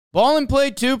Ball and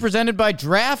Play 2 presented by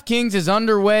DraftKings is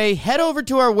underway. Head over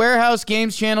to our Warehouse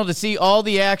Games channel to see all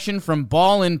the action from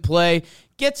Ball and Play.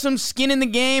 Get some skin in the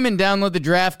game and download the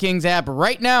DraftKings app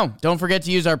right now. Don't forget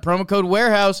to use our promo code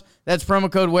Warehouse. That's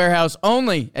promo code Warehouse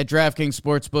only at DraftKings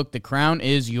Sportsbook. The crown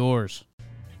is yours.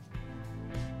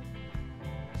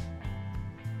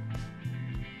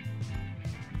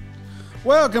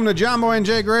 Welcome to John Boy and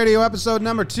Jake Radio, episode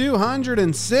number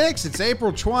 206. It's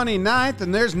April 29th,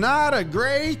 and there's not a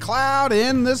gray cloud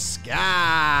in the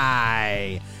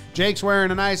sky. Jake's wearing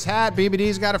a nice hat,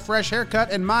 BBD's got a fresh haircut,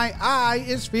 and my eye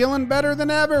is feeling better than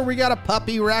ever. We got a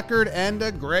puppy record and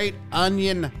a great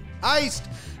onion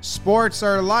heist. Sports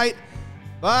are light,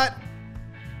 but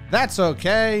that's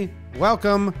okay.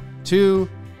 Welcome to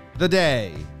the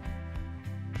day.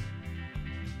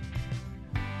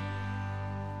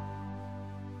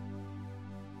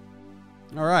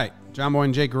 All right, John Boy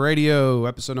and Jake Radio,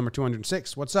 episode number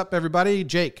 206. What's up, everybody?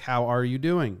 Jake, how are you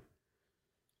doing?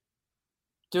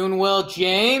 Doing well,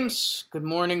 James. Good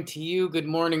morning to you. Good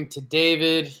morning to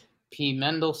David P.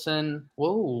 Mendelson.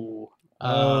 Whoa.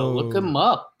 Look him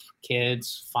up,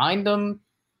 kids. Find him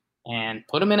and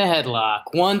put him in a headlock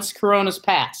once Corona's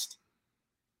passed.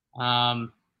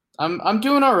 I'm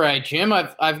doing all right, Jim.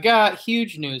 I've got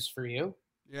huge news for you.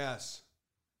 Yes.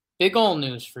 Big ol'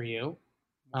 news for you.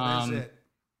 What is it?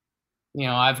 You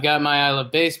know, I've got my I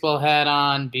Love Baseball hat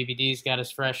on. BBD's got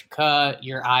his fresh cut.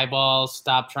 Your eyeballs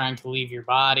stop trying to leave your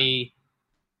body.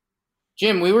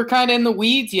 Jim, we were kind of in the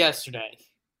weeds yesterday.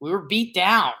 We were beat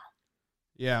down.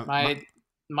 Yeah.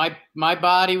 My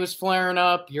body was flaring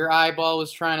up. Your eyeball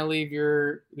was trying to leave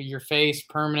your face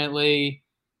permanently.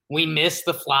 We missed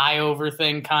the flyover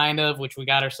thing, kind of, which we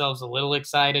got ourselves a little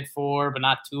excited for, but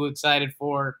not too excited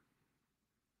for.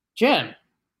 Jim.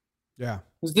 Yeah.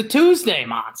 It was the Tuesday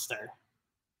monster.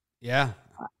 Yeah.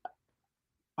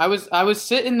 I was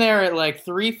sitting there at like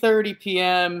 3:30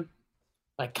 p.m.,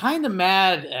 like kind of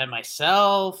mad at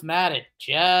myself, mad at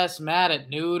Jess, mad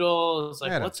at Noodles.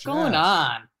 Like, what's going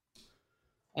on?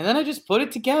 And then I just put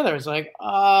it together. It's like,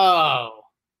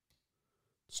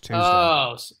 it's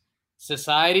Tuesday.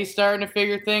 Society's starting to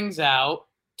figure things out.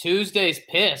 Tuesday's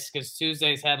pissed because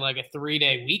Tuesday's had like a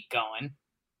 3-day week going.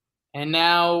 And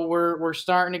now we're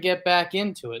starting to get back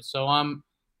into it. So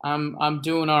I'm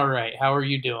doing all right. How are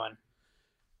you doing?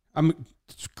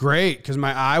 It's great because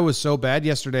my eye was so bad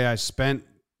yesterday. I spent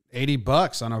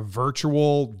 $80 on a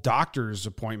virtual doctor's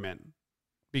appointment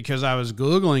because I was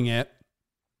Googling it.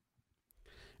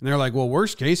 And they're like, well,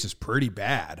 worst case is pretty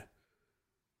bad.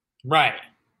 Right.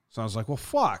 So I was like, well,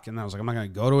 fuck. And I was like, I'm not going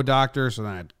to go to a doctor. So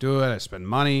then I do it. I spend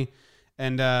money.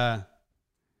 And I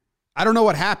don't know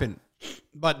what happened.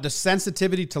 But the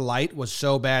sensitivity to light was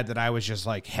so bad that I was just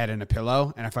like head in a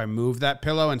pillow. And if I moved that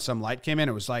pillow and some light came in,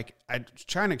 it was like, I'm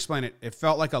trying to explain it. It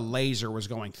felt like a laser was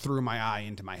going through my eye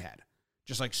into my head.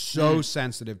 Just like so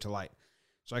sensitive to light.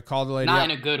 So I called the lady.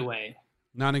 Not in a good way.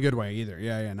 Not in a good way either.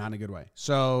 Yeah, not in a good way.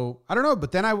 So I don't know.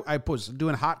 But then I was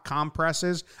doing hot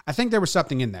compresses. I think there was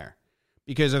something in there.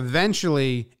 Because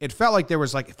eventually it felt like there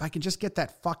was like, if I could just get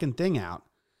that fucking thing out.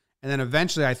 And then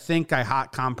eventually I think I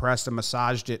hot compressed and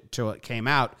massaged it till it came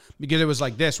out because it was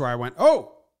like this where I went,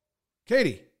 oh,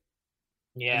 Katie,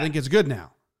 yeah, I think it's good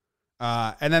now.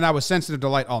 And then I was sensitive to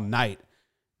light all night,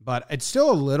 but it's still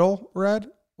a little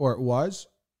red, or it was.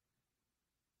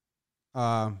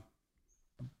 But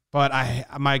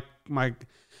my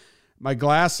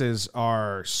glasses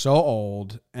are so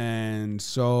old and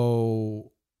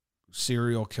so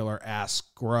serial killer ass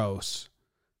gross.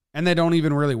 And they don't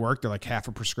even really work. They're like half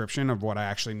a prescription of what I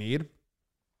actually need.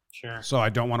 Sure. So I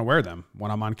don't want to wear them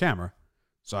when I'm on camera.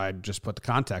 So I just put the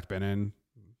contact in and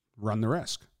run the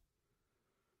risk.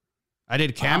 I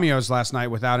did cameos last night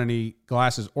without any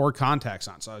glasses or contacts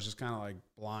on. So I was just kind of like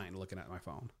blind looking at my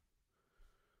phone.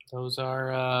 Those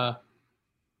are,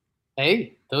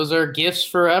 those are gifts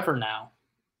forever now.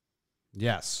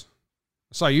 Yes.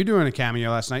 I saw you doing a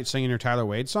cameo last night singing your Tyler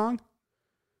Wade song.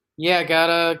 Yeah,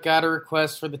 got a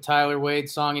request for the Tyler Wade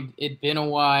song. It'd been a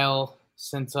while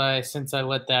since I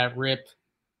let that rip.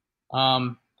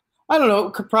 I don't know,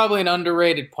 probably an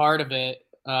underrated part of it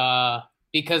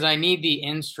because I need the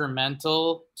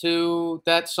instrumental to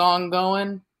that song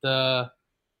going.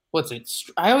 What's it?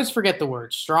 I always forget the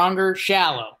word.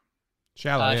 Shallow.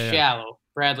 Shallow.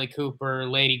 Bradley Cooper,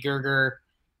 Lady Gerger,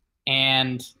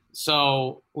 and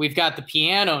so we've got the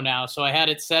piano now. So I had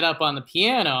it set up on the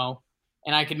piano.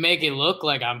 And I could make it look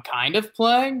like I'm kind of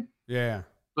playing. Yeah.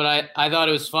 But I thought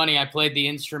it was funny. I played the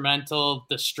instrumental,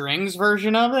 the strings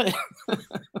version of it.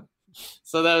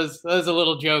 So that was a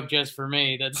little joke just for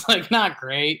me. That's like not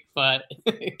great, but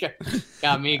it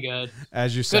got me good.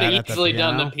 As you Could sat have at the easily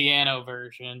done the piano. piano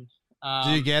version.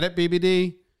 Did you get it,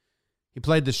 BBD? He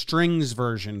played the strings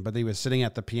version, but he was sitting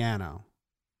at the piano.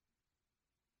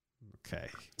 Okay.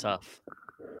 Tough.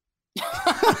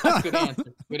 Good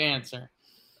answer. Good answer.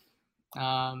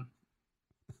 And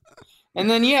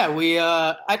then we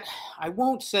I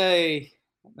won't say,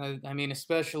 I mean,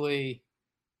 especially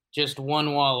just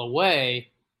one wall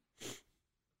away.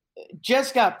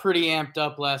 Just got pretty amped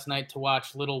up last night to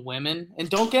watch Little Women, and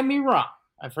don't get me wrong,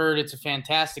 I've heard it's a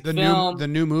fantastic film. The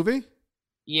new movie?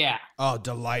 Yeah. Oh,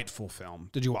 delightful film.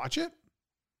 Did you watch it?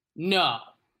 No.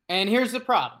 And here's the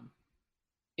problem.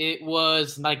 It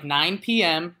was like 9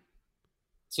 p.m.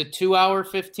 It's a 2-hour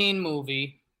 15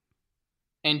 movie,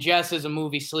 and Jess is a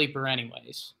movie sleeper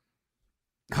anyways.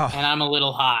 Oh. And I'm a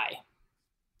little high.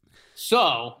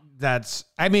 So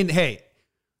I mean, hey,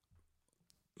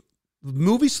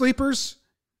 movie sleepers,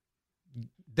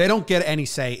 they don't get any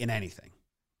say in anything.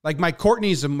 Like my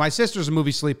sister's a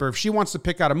movie sleeper. If she wants to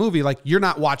pick out a movie, like you're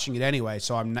not watching it anyway,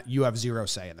 so you have zero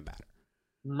say in the matter.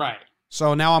 Right.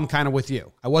 So now I'm kind of with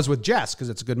you. I was with Jess because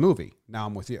it's a good movie. Now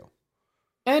I'm with you.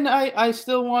 And I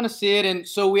still want to see it. And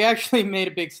so we actually made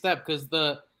a big step because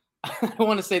I don't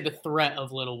want to say the threat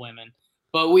of Little Women,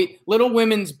 but Little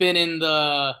Women's been in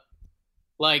the,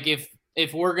 like,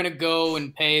 if we're going to go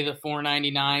and pay the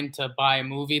 $4.99 to buy a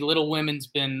movie, Little Women's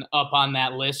been up on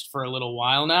that list for a little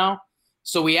while now.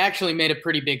 So we actually made a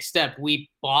pretty big step.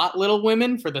 We bought Little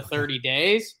Women for the 30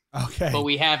 days. Okay. But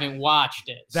we haven't watched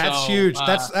it. That's huge.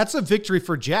 That's a victory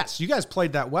for Jess. You guys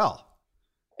played that well.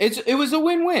 It was a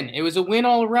win-win. It was a win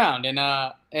all around. And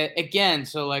again,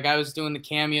 so like I was doing the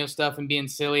cameo stuff and being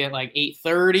silly at like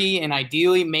 8:30, and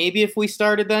ideally maybe if we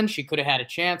started then she could have had a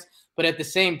chance. But at the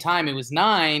same time, it was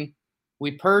 9.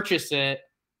 We purchased it,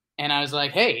 and I was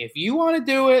like, hey, if you want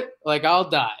to do it, like I'll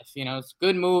dive. You know, it's a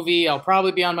good movie. I'll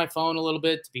probably be on my phone a little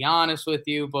bit, to be honest with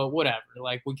you, but whatever.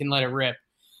 Like we can let it rip.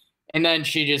 And then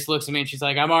she just looks at me and she's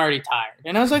like, I'm already tired.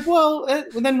 And I was like, well,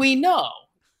 then we know.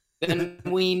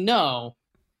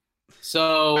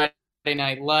 So Friday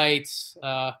Night Lights,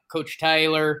 Coach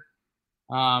Taylor,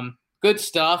 good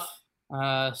stuff.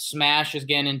 Smash is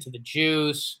getting into the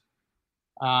juice.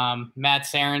 Matt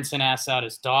Sorensen asks out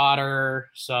his daughter.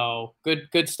 So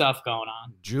good stuff going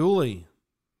on. Julie,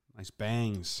 nice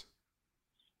bangs.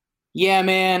 Yeah,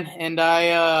 man.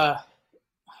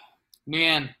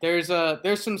 And there's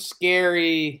some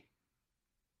scary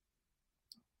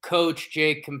Coach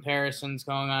Jake comparisons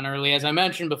going on early. As I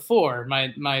mentioned before,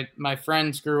 my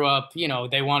friends grew up, you know,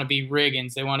 they want to be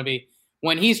Riggins. They want to be,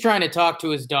 when he's trying to talk to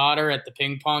his daughter at the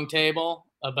ping pong table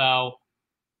about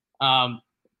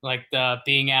like the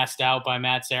being asked out by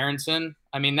Matt Sorensen.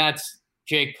 I mean, that's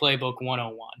Jake Playbook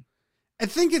 101. I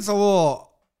think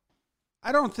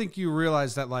I don't think you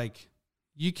realize that, like,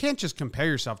 you can't just compare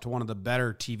yourself to one of the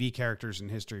better TV characters in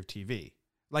history of TV.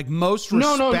 Like most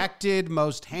respected,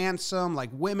 most handsome, like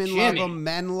women Jimmy, love him,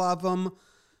 men love him.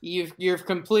 You're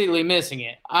completely missing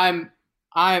it. I'm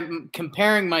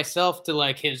comparing myself to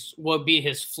like what would be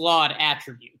his flawed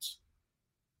attributes,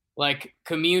 like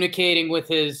communicating with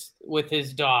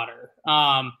his daughter.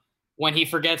 When he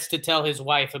forgets to tell his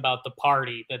wife about the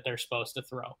party that they're supposed to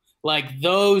throw, like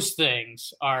those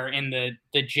things are in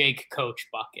the Jake Coach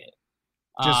bucket.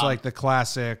 Just like the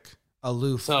classic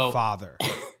aloof father.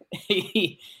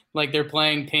 Like they're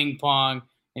playing ping pong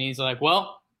and he's like,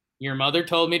 well, your mother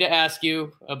told me to ask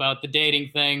you about the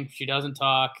dating thing. She doesn't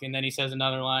talk. And then he says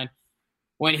another line.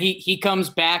 When he comes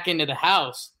back into the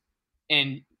house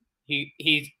and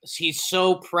he's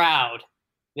so proud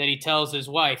that he tells his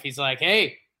wife, he's like,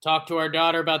 hey, talk to our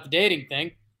daughter about the dating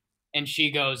thing. And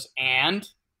she goes, and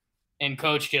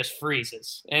Coach just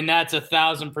freezes. And that's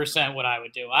 1,000% what I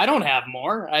would do. I don't have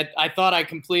more. I thought I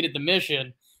completed the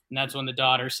mission. And that's when the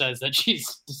daughter says that she's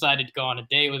decided to go on a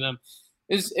date with him.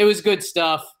 It was good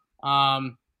stuff.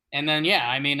 And then,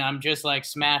 I mean, I'm just like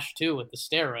smashed too with the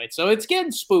steroids. So it's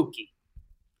getting spooky.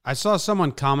 I saw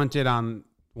someone commented on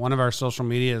one of our social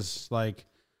medias like,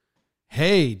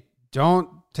 hey, don't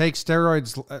take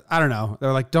steroids. I don't know.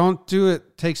 They're like, don't do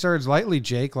it. Take steroids lightly,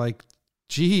 Jake. Like,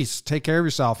 geez, take care of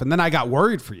yourself. And then I got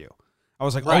worried for you. I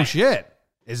was like, oh shit.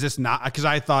 Is this not? Because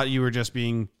I thought you were just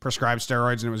being prescribed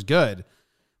steroids and it was good.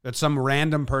 But some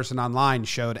random person online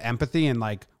showed empathy and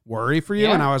like worry for you.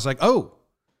 Yeah. And I was like, oh,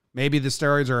 maybe the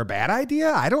steroids are a bad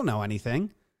idea. I don't know anything.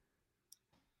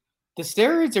 The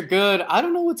steroids are good. I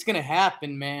don't know what's going to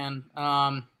happen, man.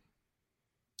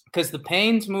 Because the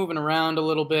pain's moving around a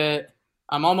little bit.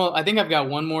 I think I've got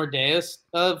one more day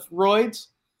of roids.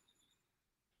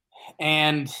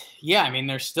 And yeah, I mean,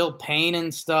 there's still pain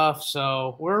and stuff.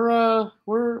 So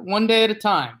we're one day at a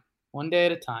time, one day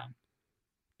at a time.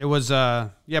 It was, yeah,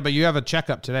 but you have a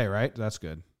checkup today, right? That's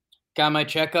good. Got my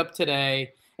checkup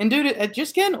today. And dude,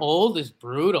 just getting old is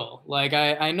brutal. Like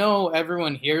I know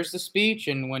everyone hears the speech,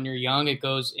 and when you're young, it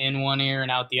goes in one ear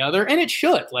and out the other, and it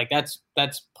should. Like that's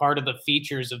part of the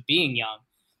features of being young.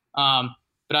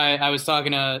 But I was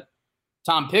talking to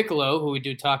Tom Piccolo, who we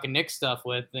do Talking Nick stuff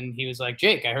with, and he was like,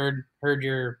 Jake, I heard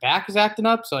your back is acting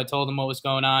up. So I told him what was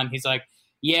going on. He's like,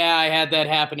 yeah, I had that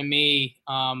happen to me.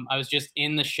 I was just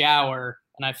in the shower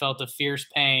and I felt a fierce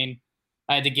pain.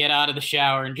 I had to get out of the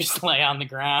shower and just lay on the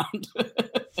ground.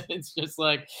 It's just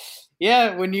like,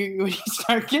 yeah, when you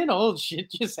start getting old, shit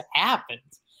just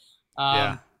happens.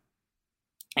 Yeah.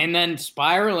 And then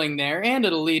spiraling there, and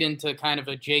it'll lead into kind of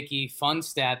a Jakey fun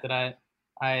stat that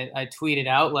I tweeted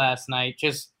out last night.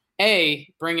 Just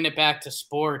bringing it back to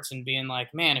sports and being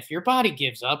like, man, if your body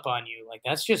gives up on you, like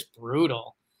that's just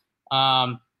brutal.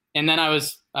 And then I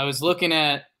was looking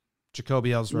at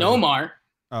Jacoby Ellsworth. Nomar.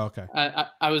 Oh, okay.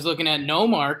 I was looking at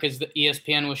Nomar because the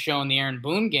ESPN was showing the Aaron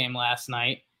Boone game last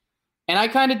night, and I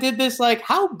kind of did this like,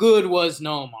 how good was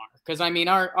Nomar? Because I mean,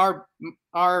 our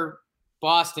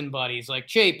Boston buddies like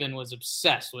Chapin was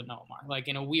obsessed with Nomar, like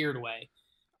in a weird way,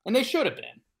 and they should have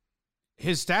been.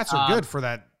 His stats are good for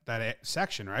that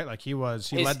section, right? Like he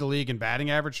led the league in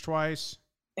batting average twice.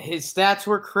 His stats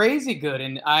were crazy good,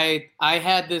 and I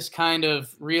had this kind of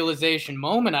realization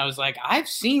moment. I was like, I've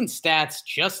seen stats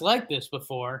just like this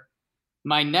before.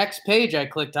 My next page I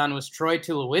clicked on was Troy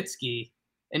Tulowitzki,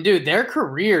 and dude, their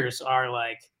careers are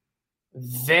like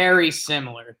very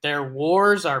similar. Their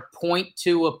WARs are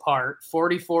 0.2 apart,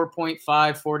 44.5,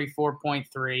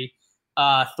 44.3,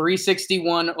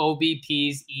 361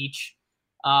 OBPs each.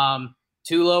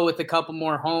 Tulo with a couple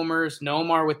more homers,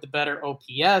 Nomar with the better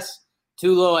OPS.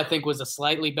 Tulo, I think, was a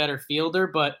slightly better fielder,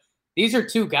 but these are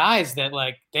two guys that,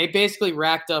 like, they basically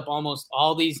racked up almost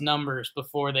all these numbers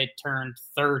before they turned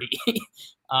 30,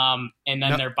 and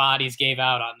then their bodies gave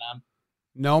out on them.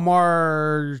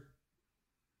 Nomar,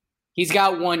 he's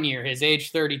got 1 year, his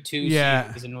age 32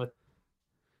 season with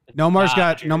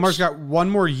Nomar's got one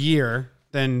more year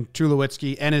than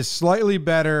Tulowitzki and is slightly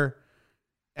better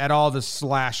at all the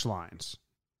slash lines.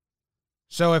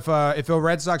 So if a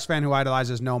Red Sox fan who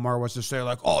idolizes Nomar was to say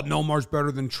like, oh, Nomar's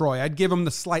better than Troy, I'd give him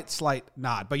the slight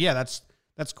nod. But yeah, that's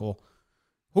cool.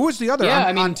 Who was the other?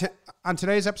 Yeah, on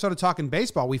today's episode of Talking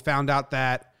Baseball, we found out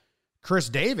that Chris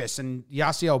Davis and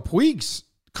Yasiel Puig's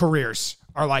careers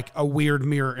are like a weird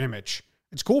mirror image.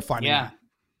 It's cool finding that.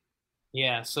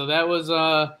 Yeah, so that was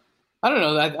I don't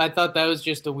know. I thought that was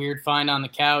just a weird find on the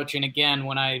couch. And again,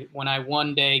 when I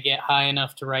one day get high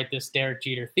enough to write this Derek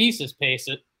Jeter thesis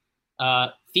paper,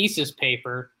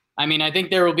 I mean, I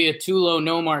think there will be a Tulo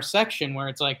Nomar section where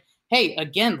it's like, hey,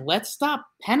 again, let's stop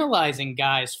penalizing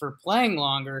guys for playing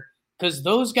longer because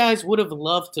those guys would have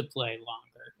loved to play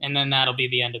longer. And then that'll be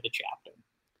the end of the chapter.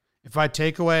 If I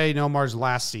take away Nomar's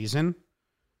last season,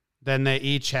 then they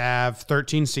each have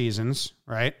 13 seasons,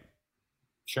 right?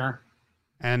 Sure.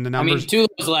 And the numbers. I mean,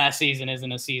 Tulo's last season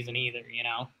isn't a season either, you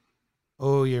know?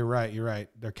 Oh, you're right.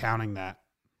 They're counting that.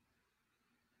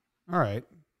 All right.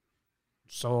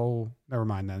 So never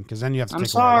mind then, because then you have to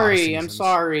take away a lot of seasons. I'm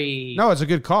sorry. No, it's a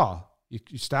good call. You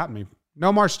stopped me.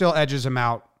 Nomar still edges him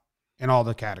out in all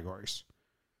the categories.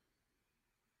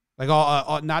 Like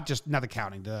all not the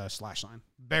counting, the slash line.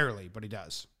 Barely, but he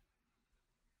does.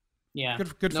 Yeah.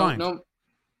 Good find.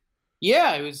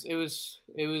 Yeah, it was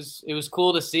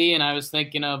cool to see, and I was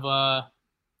thinking of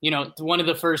one of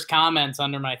the first comments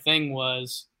under my thing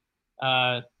was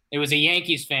it was a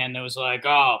Yankees fan that was like,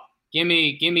 "Oh, give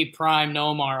me prime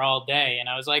Nomar all day," and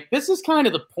I was like, "This is kind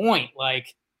of the point.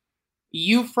 Like,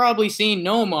 you've probably seen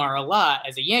Nomar a lot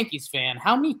as a Yankees fan.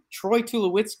 How many Troy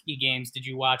Tulowitzki games did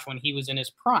you watch when he was in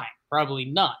his prime? Probably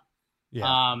none.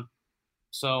 Yeah.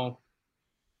 So."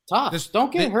 Tough.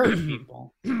 Don't get hurt,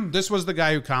 people. This was the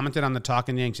guy who commented on the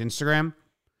Talking Yanks Instagram.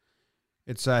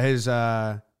 It's his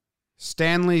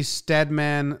Stanley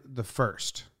Stedman the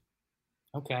First.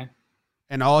 Okay.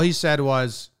 And all he said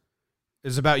is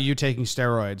about you taking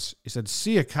steroids. He said,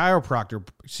 see a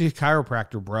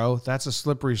chiropractor, bro. That's a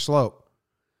slippery slope.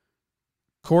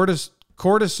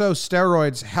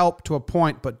 Cortisosteroids help to a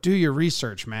point, but do your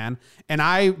research, man. And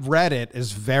I read it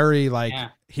as very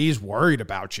he's worried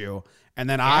about you. And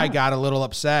then I got a little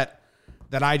upset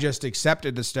that I just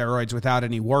accepted the steroids without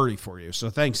any worry for you. So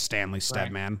thanks, Stanley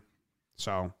Stedman. Right.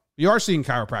 So you are seeing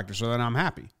chiropractors, so then I'm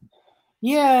happy.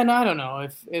 Yeah, and I don't know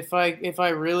if I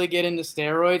really get into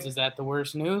steroids, is that the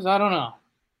worst news? I don't know.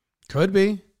 Could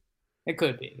be. It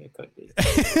could be.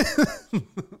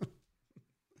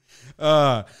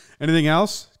 Anything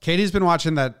else? Katie's been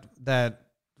watching that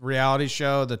reality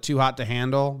show, the Too Hot to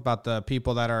Handle, about the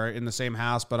people that are in the same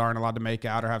house but aren't allowed to make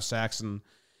out or have sex, and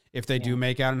if they do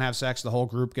make out and have sex, the whole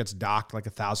group gets docked like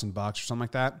 $1,000 or something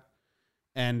like that.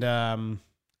 And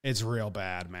it's real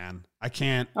bad, man. I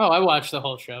can't. Oh, I watched the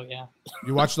whole show. Yeah.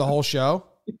 You watched the whole show?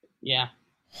 Yeah.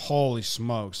 Holy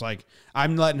smokes. Like,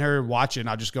 I'm letting her watch it and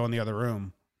I'll just go in the other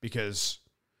room because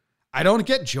I don't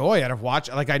get joy out of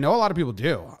watching. Like, I know a lot of people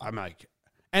do. I'm like,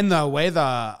 and the way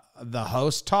the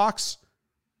host talks,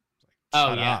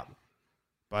 shut up.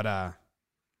 But,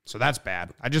 so that's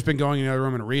bad. I've just been going in the other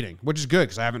room and reading, which is good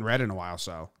because I haven't read in a while,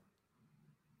 so.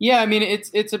 Yeah, I mean,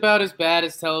 it's about as bad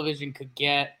as television could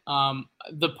get.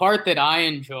 The part that I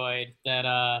enjoyed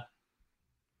that,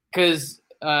 because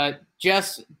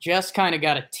Jess kind of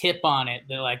got a tip on it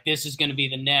that, like, this is going to be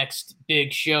the next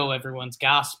big show everyone's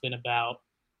gossiping about.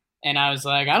 And I was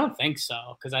like, I don't think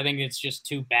so, because I think it's just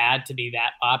too bad to be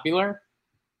that popular.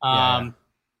 And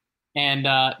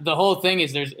the whole thing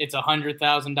is it's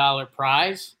 $100,000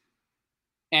 prize,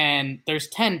 and there's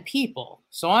 10 people.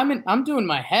 So I'm doing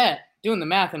the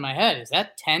math in my head. Is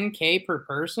that $10K per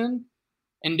person?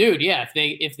 And dude, yeah,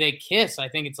 if they kiss, I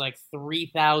think it's like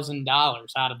 $3,000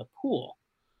 out of the pool.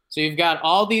 So you've got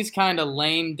all these kind of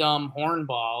lame, dumb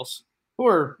hornballs who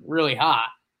are really hot,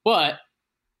 but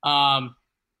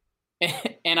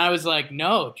and I was like,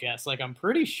 no, Jess, like, I'm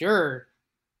pretty sure,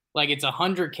 like, it's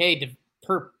 $100K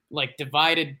per, like,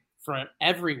 divided for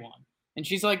everyone. And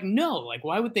she's like, no, like,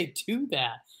 why would they do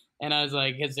that? And I was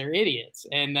like, because they're idiots.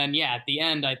 And then, yeah, at the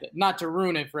end, not to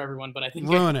ruin it for everyone, but I think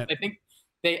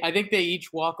they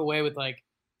each walk away with like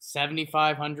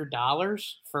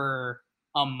 $7,500 for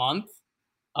a month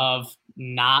of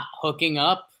not hooking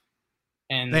up.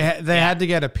 And they had to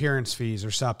get appearance fees or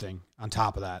something on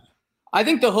top of that. I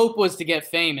think the hope was to get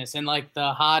famous, and like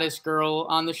the hottest girl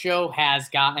on the show has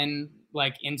gotten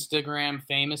like Instagram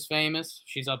famous.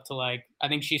 She's up to like, I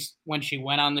think when she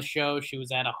went on the show, she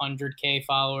was at 100K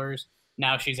followers.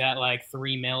 Now she's at like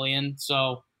 3 million.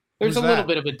 So there's a little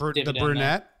bit of a dividend. The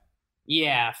brunette? There.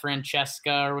 Yeah,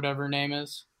 Francesca or whatever her name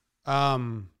is.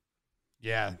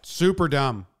 Yeah, super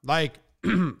dumb. Like,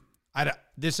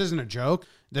 this isn't a joke.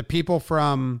 The people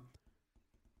from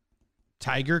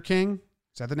Tiger King,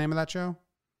 is that the name of that show?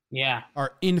 Yeah.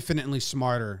 Are infinitely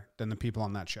smarter than the people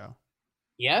on that show.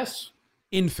 Yes.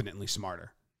 Infinitely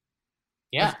smarter.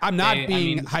 Yeah. Like, I'm not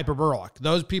being hyperbolic.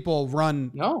 Those people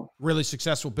run really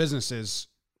successful businesses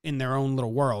in their own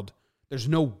little world. There's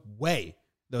no way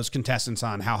those contestants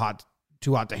on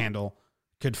Too Hot to Handle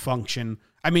could function.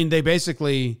 I mean, they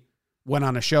basically went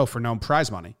on a show for no prize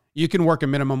money. You can work a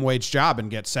minimum wage job and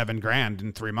get $7,000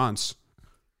 in 3 months.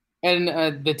 And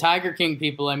the Tiger King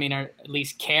people, I mean, are at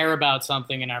least care about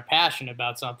something and are passionate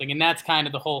about something. And that's kind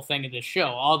of the whole thing of this show.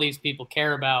 All these people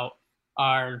care about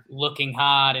are looking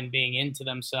hot and being into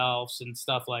themselves and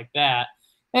stuff like that.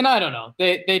 And I don't know.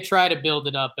 They try to build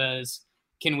it up as,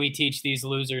 can we teach these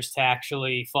losers to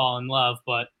actually fall in love?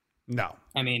 But no.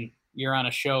 I mean, you're on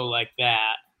a show like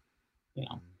that, you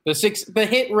know, the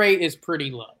hit rate is pretty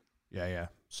low. Yeah.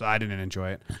 So I didn't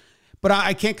enjoy it. But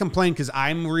I can't complain because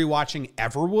I'm rewatching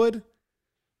Everwood.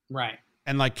 Right.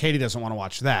 And like Katie doesn't want to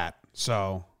watch that.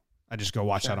 So I just go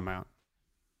watch that on my own.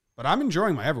 But I'm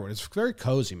enjoying my Everwood. It's very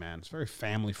cozy, man. It's very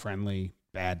family friendly,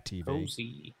 bad TV.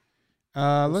 Cozy.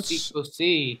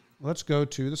 Let's go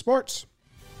to the sports.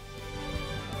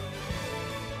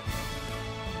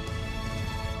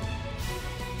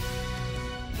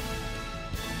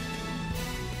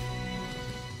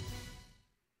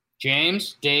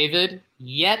 James, David,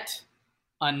 yet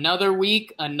another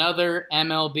week, another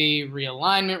MLB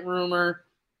realignment rumor.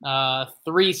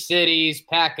 3 cities,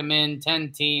 pack them in,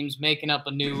 10 teams, making up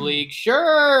a new league.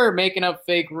 Sure, making up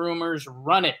fake rumors,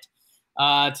 run it.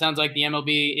 It sounds like the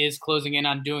MLB is closing in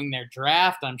on doing their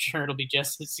draft. I'm sure it'll be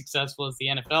just as successful as the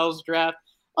NFL's draft.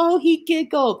 Oh, he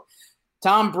giggled.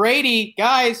 Tom Brady,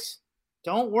 guys,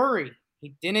 don't worry.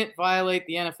 He didn't violate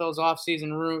the NFL's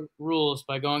offseason rules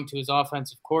by going to his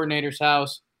offensive coordinator's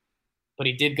house, but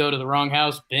he did go to the wrong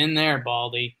house. Been there,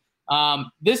 Baldy.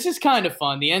 This is kind of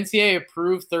fun. The NCAA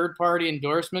approved third-party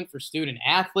endorsement for student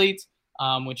athletes,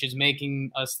 which is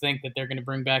making us think that they're going to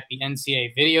bring back the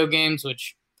NCAA video games,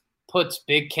 which puts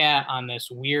Big Cat on this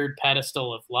weird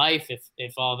pedestal of life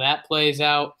if all that plays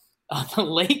out. The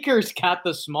Lakers got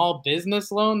the small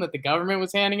business loan that the government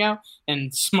was handing out,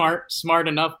 and smart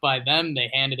enough by them,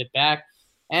 they handed it back.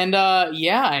 And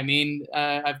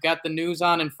I've got the news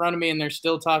on in front of me, and they're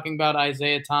still talking about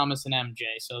Isaiah Thomas and MJ.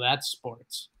 So that's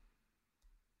sports.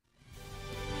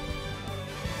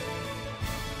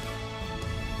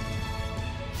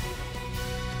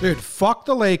 Dude, fuck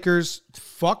the Lakers,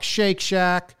 fuck Shake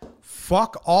Shack,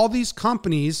 fuck all these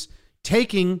companies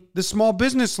taking the small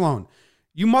business loan.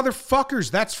 You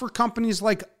motherfuckers, that's for companies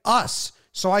like us,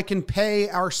 so I can pay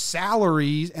our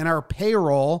salaries and our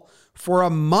payroll for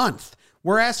a month.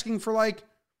 We're asking for like,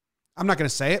 I'm not going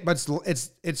to say it, but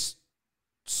it's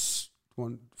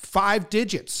 5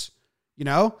 digits, you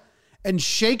know? And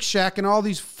Shake Shack and all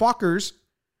these fuckers,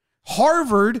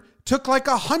 Harvard took like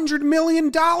 $100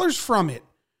 million from it.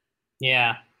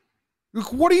 Yeah.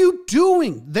 Look, what are you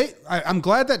doing? I'm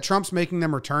glad that Trump's making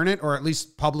them return it, or at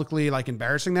least publicly like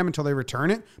embarrassing them until they return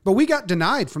it. But we got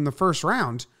denied from the first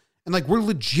round, and like we're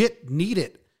legit need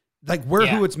it. Like we're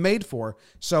who it's made for.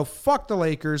 So fuck the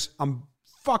Lakers.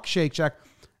 Fuck Shake Shack.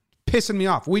 Pissing me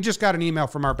off. We just got an email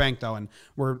from our bank though, and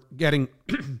we're getting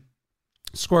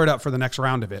squared up for the next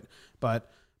round of it. But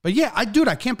yeah, I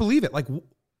can't believe it. Like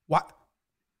what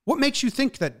makes you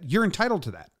think that you're entitled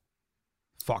to that?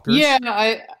 Fuckers.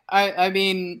 Yeah, I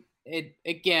mean,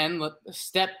 again,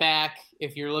 step back.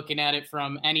 If you're looking at it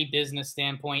from any business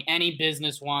standpoint, any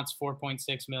business wants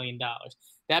 $4.6 million.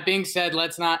 That being said,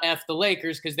 let's not F the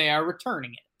Lakers because they are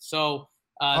returning it. So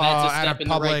that's a step in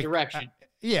the right direction.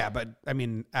 Yeah, but I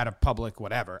mean, out of public,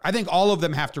 whatever. I think all of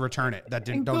them have to return it that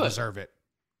don't deserve it.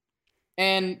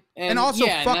 And also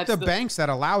fuck the banks that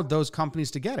allowed those companies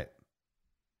to get it.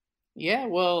 Yeah,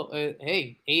 well,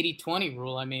 hey, 80-20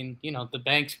 rule. I mean, you know, the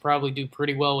banks probably do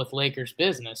pretty well with Lakers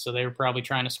business, so they were probably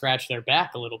trying to scratch their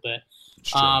back a little bit.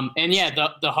 And yeah,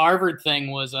 the Harvard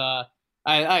thing was,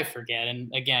 I forget.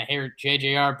 And again, here,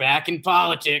 JJR back in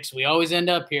politics. We always end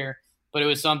up here. But it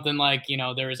was something like, you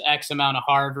know, there was X amount of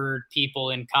Harvard people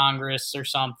in Congress or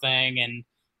something, and,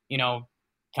 you know,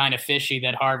 kind of fishy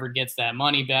that Harvard gets that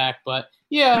money back. But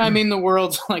yeah, I mean, the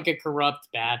world's like a corrupt,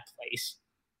 bad place.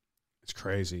 It's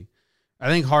crazy. I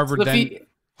think Harvard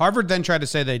then tried to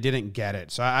say they didn't get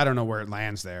it. So I don't know where it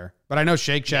lands there. But I know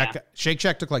Shake Shack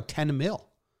took like 10 mil.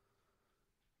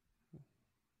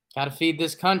 Got to feed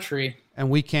this country. And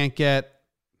we can't get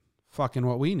fucking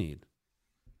what we need.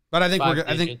 But I think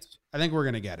we're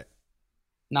going to get it.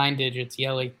 9 digits,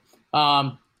 Yelly.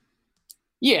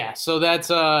 Yeah, so that's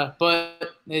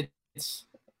but it's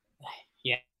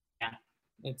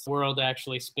the world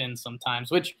actually spins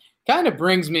sometimes, which kind of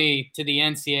brings me to the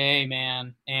NCAA,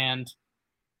 man. And,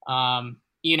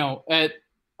 you know,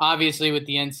 obviously with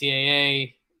the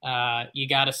NCAA, you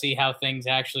got to see how things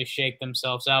actually shake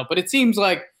themselves out. But it seems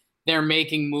like they're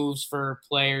making moves for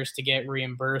players to get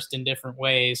reimbursed in different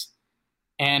ways.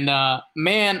 And,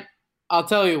 man, I'll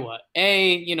tell you what,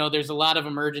 you know, there's a lot of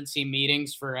emergency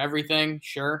meetings for everything.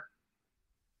 Sure.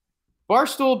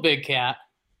 Barstool Big Cat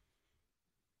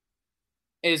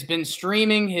has been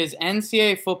streaming his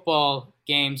NCAA football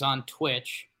games on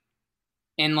Twitch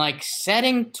and like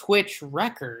setting Twitch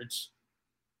records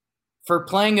for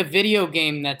playing a video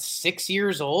game that's 6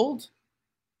 years old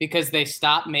because they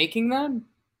stopped making them.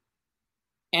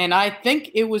 And I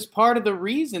think it was part of the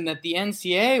reason that the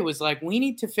NCAA was like, we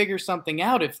need to figure something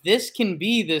out. If this can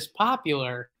be this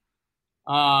popular,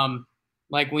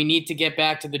 like we need to get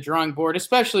back to the drawing board,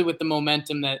 especially with the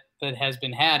momentum that has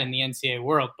been had in the NCAA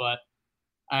world. But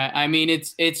I mean,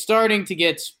 it's starting to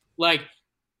get like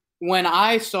when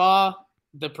I saw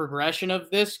the progression of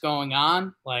this going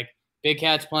on, like Big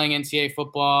Cat's playing NCAA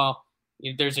football.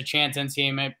 There's a chance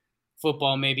NCAA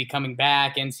football may be coming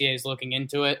back. NCAA is looking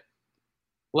into it.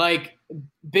 Like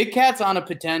Big Cat's on a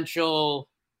potential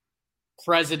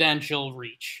presidential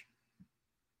reach.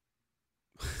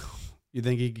 You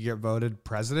think he could get voted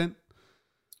president?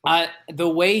 The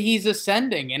way he's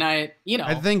ascending, and I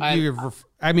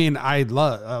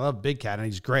love Big Cat and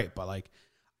he's great, but like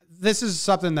this is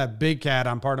something that Big Cat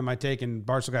on part of my take and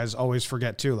Barstool guys always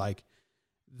forget too. Like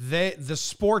the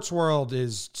sports world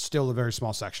is still a very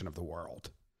small section of the world.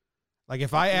 Like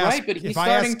if I ask, right, but he's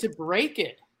starting to break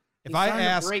it. If I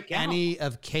ask any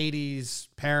of Katie's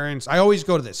parents, I always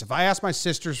go to this. If I ask my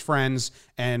sister's friends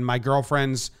and my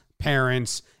girlfriend's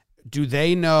parents, do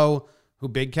they know who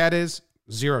Big Cat is?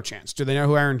 Zero chance. Do they know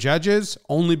who Aaron Judge is?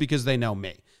 Only because they know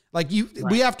me. Like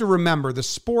we have to remember the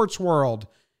sports world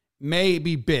may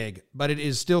be big, but it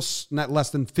is still not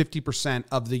less than 50%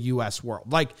 of the U.S.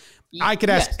 world. Like I could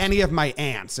ask any of my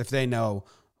aunts if they know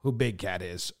who Big Cat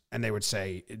is, and they would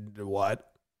say, what?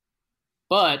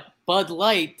 But Bud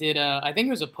Light did I think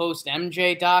it was a post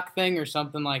MJ doc thing or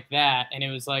something like that. And it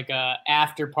was like a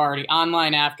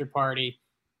online after party.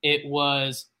 It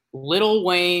was Lil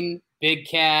Wayne, Big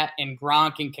Cat, and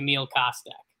Gronk and Camille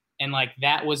Kostek. And like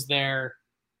that was their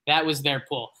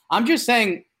pull. I'm just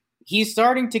saying he's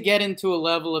starting to get into a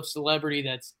level of celebrity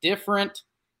that's different.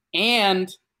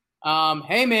 And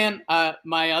Hey man,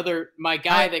 my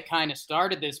guy that kind of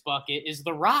started this bucket is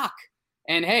The Rock.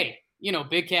 And hey,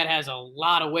 Big Cat has a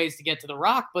lot of ways to get to The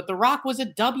Rock, but The Rock was a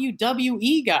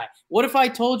WWE guy. What if I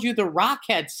told you The Rock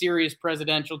had serious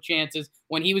presidential chances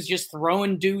when he was just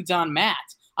throwing dudes on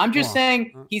mats? I'm just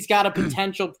saying he's got a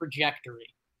potential trajectory.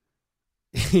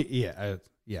 Yeah.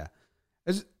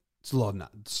 It's a little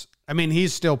nuts. I mean,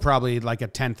 he's still probably like a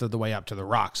tenth of the way up to The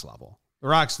Rock's level. The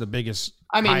Rock's the biggest.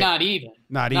 I mean, not even.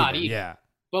 Yeah.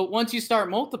 But once you start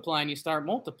multiplying,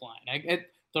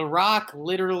 The Rock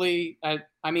literally,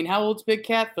 I mean, how old's Big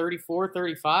Cat? 34,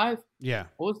 35? Yeah.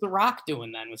 What was The Rock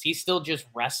doing then? Was he still just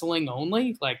wrestling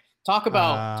only? Like, talk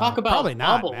about probably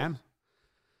not, bubbles. Man.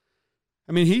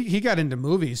 I mean, he got into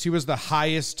movies. He was the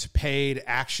highest paid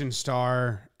action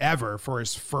star ever for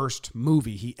his first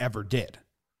movie he ever did.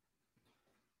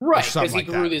 Right, because he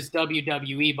grew this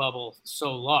WWE bubble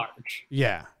so large.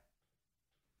 Yeah.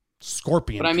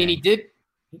 Scorpion. But I mean,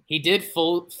 he did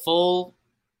full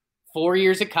 4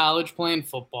 years of college playing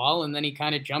football, and then he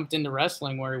kind of jumped into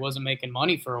wrestling where he wasn't making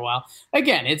money for a while.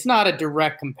 Again, it's not a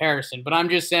direct comparison, but I'm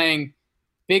just saying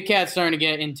Big Cat's starting to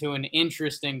get into an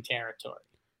interesting territory.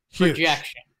 Huge.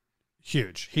 Projection.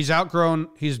 Huge. He's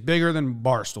bigger than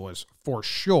Barstool is, for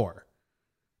sure.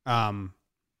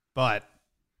 But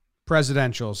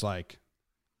presidential is like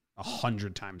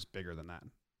 100 times bigger than that.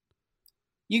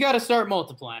 You got to start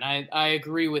multiplying. I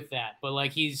agree with that. But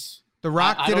like The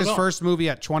Rock did his first movie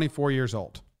at 24 years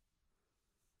old.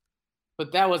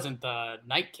 But that wasn't the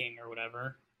Night King or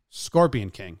whatever. Scorpion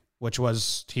King,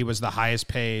 he was the highest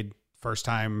paid first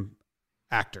time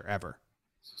actor ever.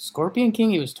 Scorpion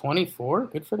King, he was 24?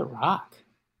 Good for The Rock.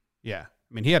 Yeah.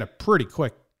 I mean, he had a pretty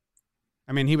quick.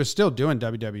 I mean, he was still doing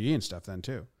WWE and stuff then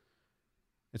too.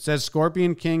 It says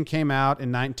Scorpion King came out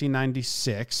in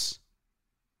 1996.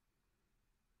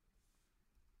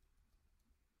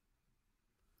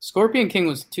 Scorpion King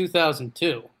was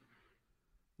 2002.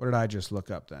 What did I just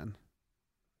look up then?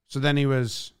 So then he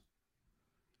was...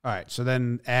 All right, so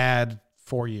then add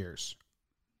 4 years.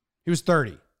 He was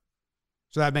 30.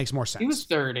 So that makes more sense. He was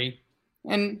 30.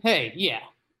 And hey, yeah.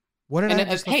 What did I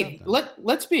just hey,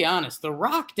 let's be honest. The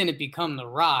Rock didn't become The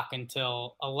Rock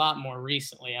until a lot more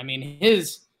recently. I mean,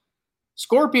 his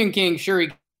Scorpion King, sure, he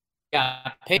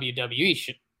got paid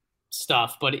WWE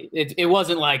stuff, but it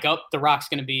wasn't like, The Rock's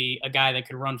going to be a guy that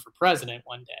could run for president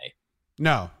one day.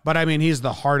 No, but I mean, he's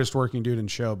the hardest working dude in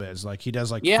showbiz. Like, he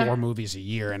does 4 movies a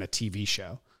year and a TV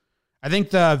show. I think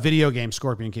the video game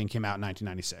Scorpion King came out in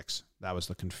 1996. That was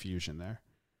the confusion there.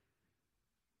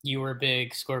 You were a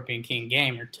big Scorpion King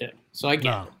gamer too, so I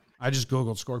get it. I just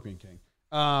Googled Scorpion King.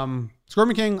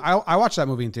 Scorpion King, I watched that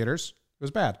movie in theaters. It was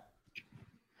bad.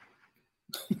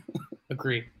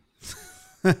 Agree.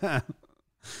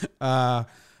 I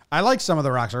like some of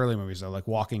The Rock's early movies, though, like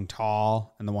Walking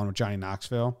Tall and the one with Johnny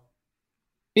Knoxville.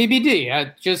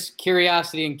 BBD, just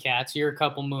curiosity and cats. You're a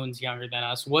couple moons younger than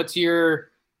us. What's your...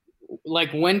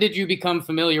 when did you become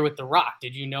familiar with The Rock?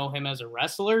 Did you know him as a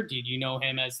wrestler? Did you know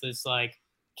him as this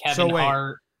Kevin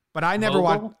Hart? But I never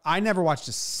watched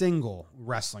a single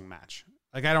wrestling match.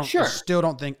 Like, I still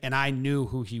don't think, and I knew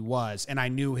who he was, and I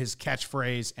knew his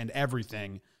catchphrase and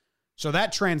everything. So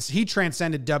he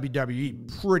transcended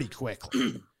WWE pretty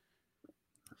quickly.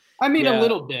 I mean, a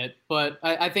little bit, but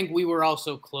I think we were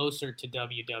also closer to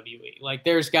WWE. Like,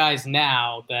 there's guys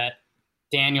now that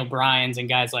Daniel Bryan's and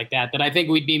guys like that I think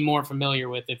we'd be more familiar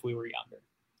with if we were younger.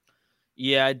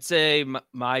 Yeah, I'd say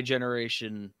my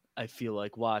generation, I feel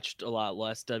like, watched a lot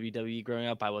less WWE growing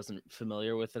up. I wasn't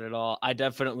familiar with it at all. I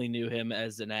definitely knew him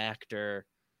as an actor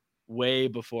way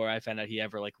before I found out he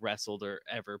ever wrestled or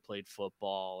ever played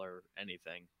football or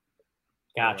anything.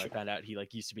 Gotcha. I found out he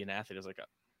used to be an athlete. I was like,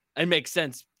 it makes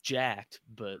sense, jacked,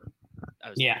 but I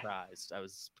was surprised.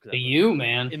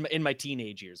 Man. In my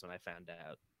teenage years when I found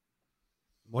out.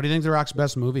 What do you think The Rock's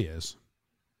best movie is?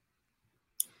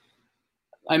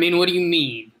 I mean, what do you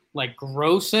mean? Like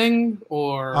grossing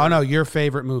or... Oh, no, your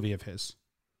favorite movie of his.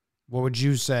 What would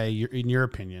you say, in your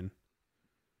opinion?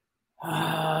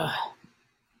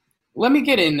 Let me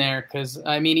get in there, because,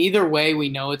 I mean, either way, we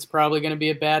know it's probably going to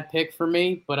be a bad pick for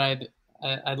me, but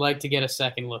I'd like to get a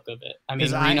second look of it. I mean,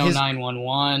 Reno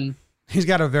 911. He's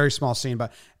got a very small scene,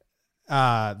 but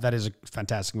that is a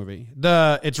fantastic movie.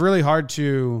 It's really hard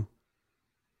to...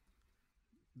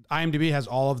 IMDb has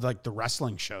all of the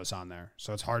wrestling shows on there,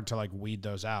 so it's hard to weed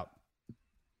those out.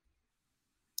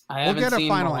 I haven't seen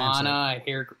Moana.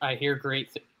 I hear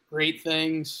great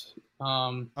things.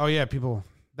 Oh yeah, people.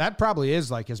 That probably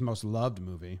is his most loved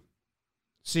movie.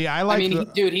 See,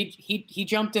 he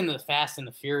jumped into the Fast and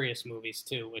the Furious movies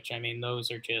too, which I mean,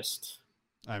 those are just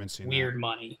I haven't seen weird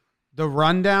money. The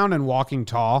Rundown and Walking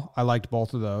Tall. I liked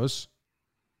both of those.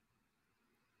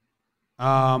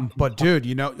 But dude,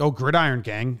 Gridiron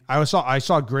Gang. I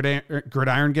saw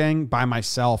Gridiron Gang by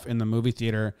myself in the movie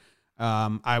theater.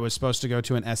 I was supposed to go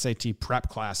to an SAT prep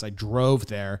class. I drove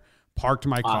there, parked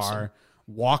my car,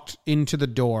 walked into the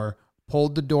door,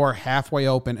 pulled the door halfway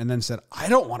open, and then said, I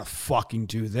don't want to fucking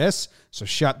do this. So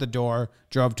shut the door,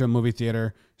 drove to a movie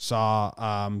theater,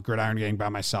 saw Gridiron Gang by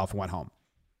myself, and went home.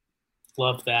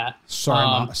 Love that.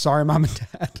 Sorry, Mom and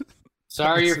Dad.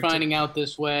 Sorry you're finding out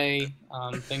this way.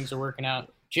 Things are working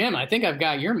out. Jim, I think I've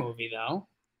got your movie though.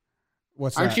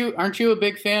 What's aren't that? Aren't you a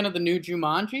big fan of the new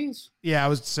Jumanjis? Yeah,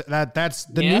 that's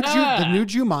the new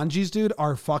Jumanjis, dude,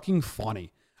 are fucking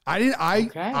funny.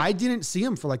 I didn't see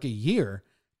them for like a year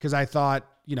because I thought,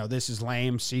 this is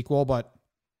lame sequel, but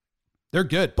they're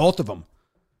good, both of them.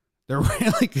 They're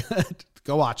really good.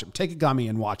 Go watch them. Take a gummy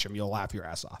and watch them. You'll laugh your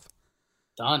ass off.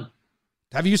 Done.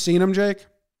 Have you seen them, Jake?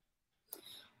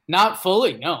 Not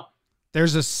fully, no.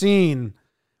 There's a scene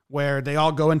where they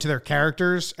all go into their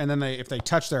characters, and then if they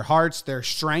touch their hearts, their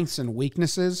strengths and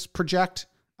weaknesses project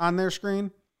on their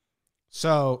screen.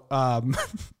 So,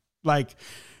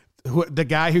 the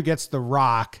guy who gets the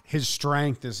rock, his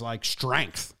strength is like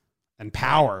strength and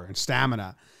power and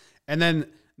stamina. And then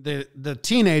the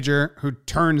teenager who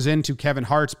turns into Kevin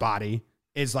Hart's body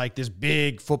is like this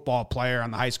big football player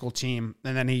on the high school team.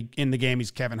 And then in the game,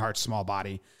 he's Kevin Hart's small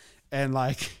body. And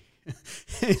like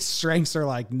his strengths are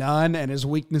like none and his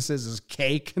weaknesses is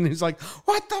cake. And he's like,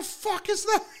 what the fuck is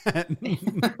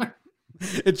that?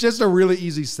 It's just a really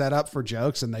easy setup for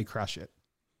jokes and they crush it.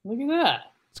 Look at that.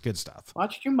 It's good stuff.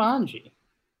 Watch Jumanji.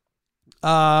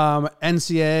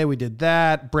 NCAA, we did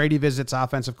that. Brady visits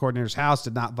offensive coordinator's house,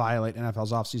 did not violate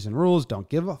NFL's offseason rules. Don't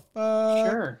give a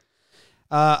fuck. Sure.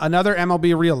 Another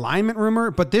MLB realignment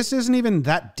rumor, but this isn't even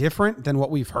that different than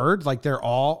what we've heard. Like they're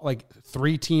all like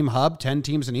 3-team hub, 10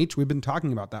 teams in each. We've been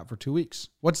talking about that for 2 weeks.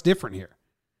 What's different here?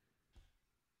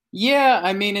 Yeah,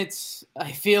 I mean,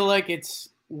 I feel like it's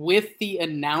with the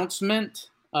announcement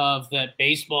of that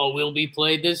baseball will be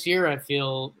played this year. I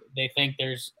feel they think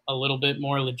there's a little bit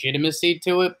more legitimacy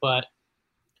to it, but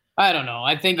I don't know.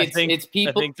 I think it's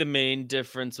people. I think the main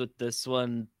difference with this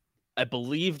one, I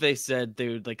believe they said they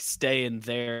would like stay in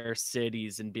their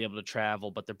cities and be able to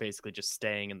travel, but they're basically just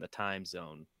staying in the time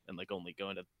zone and like only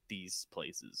going to these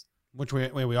places. Which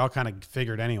we all kind of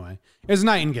figured anyway. It's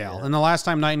Nightingale. Yeah. And the last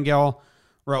time Nightingale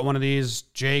wrote one of these,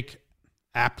 Jake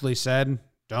aptly said,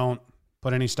 don't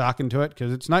put any stock into it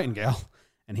because it's Nightingale.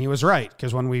 And he was right,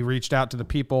 because when we reached out to the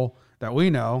people that we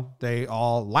know, they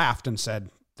all laughed and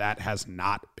said, that has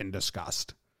not been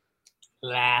discussed.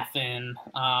 Laughing.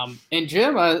 And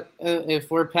Jim,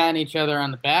 if we're patting each other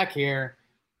on the back here,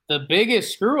 the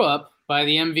biggest screw up by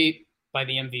the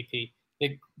MVP,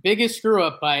 the biggest screw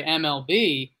up by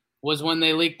MLB was when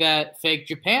they leaked that fake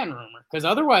Japan rumor, because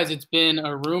otherwise it's been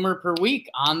a rumor per week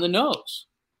on the nose.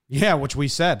 Yeah, which we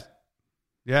said.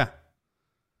 Yeah.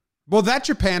 Well, that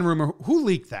Japan rumor, who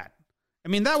leaked that? I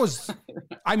mean, that was,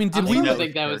 I mean, did we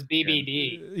think that was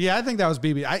BBD? Yeah, I think that was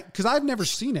BBD. Because I've never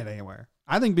seen it anywhere.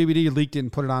 I think BBD leaked it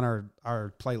and put it on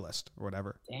our playlist or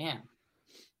whatever. Damn.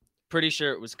 Pretty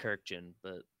sure it was Kirkjian,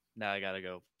 but now I got to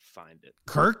go find it.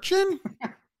 Kirkjian?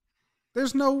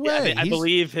 There's no way. Yeah, I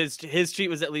believe his tweet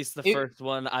was at least the first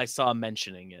one I saw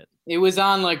mentioning it. It was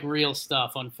on like real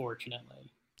stuff,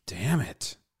 unfortunately. Damn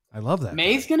it. I love that.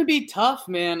 May's going to be tough,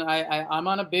 man. I'm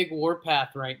on a big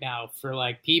warpath right now for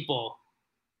like people.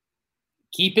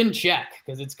 Keep in check,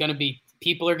 because it's going to be,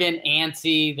 people are getting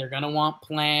antsy. They're going to want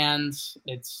plans.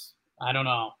 I don't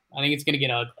know. I think it's going to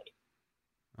get ugly.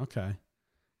 Okay.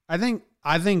 I think,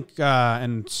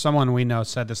 and someone we know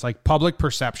said this, like public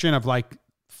perception of like,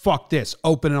 fuck this,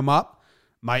 open them up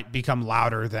might become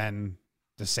louder than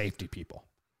the safety people.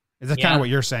 Is that kind of what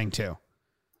you're saying too?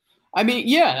 I mean,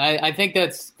 yeah, I think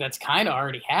that's kind of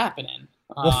already happening.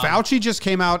 Well, Fauci just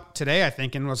came out today, I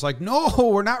think, and was like, no,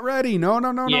 we're not ready. No,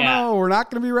 we're not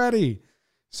going to be ready.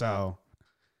 So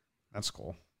that's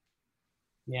cool.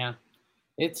 Yeah.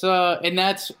 It's, and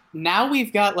that's, now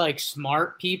we've got like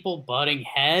smart people butting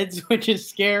heads, which is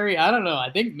scary. I don't know.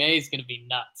 I think May's going to be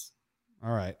nuts.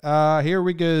 All right. Here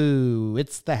we go.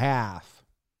 It's the half.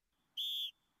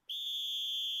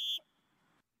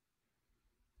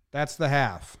 That's the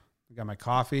half. I got my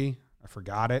coffee. I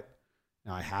forgot it.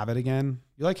 Now I have it again.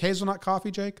 You like hazelnut coffee,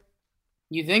 Jake?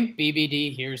 You think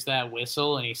BBD hears that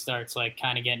whistle and he starts like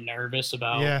kind of getting nervous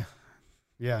about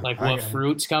like what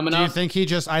fruit's coming up? Do you think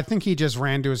I think he just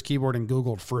ran to his keyboard and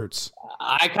Googled fruits.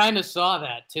 I kind of saw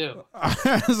that too.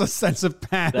 There's a sense of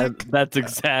panic. That's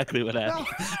exactly what happened.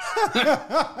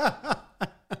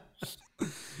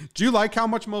 Do you like how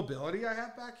much mobility I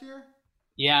have back here?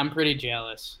 Yeah, I'm pretty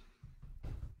jealous.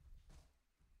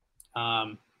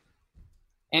 And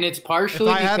it's partially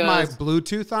if I had my because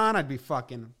Bluetooth on, I'd be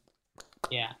fucking.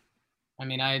 yeah. I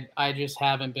mean, I just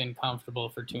haven't been comfortable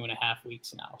for 2.5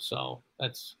 weeks now. So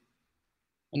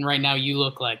and right now you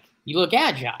look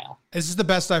agile. This is the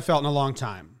best I've felt in a long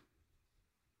time.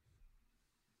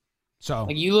 So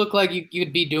Like you look like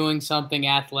you'd be doing something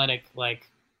athletic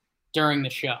like during the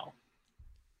show.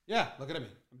 yeah, look at me.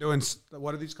 I'm doing,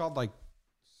 what are these called? Like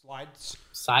slides?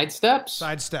 Side steps?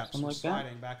 Side steps. Something like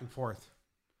sliding that. back and forth.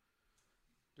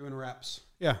 Doing reps.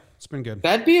 Yeah, it's been good.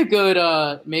 That'd be a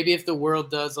good, maybe if the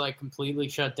world does like completely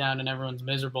shut down and everyone's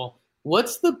miserable,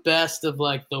 what's the best of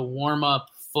like the warm-up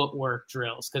footwork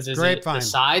drills? Because is Grapevine. it the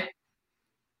side?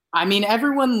 I mean,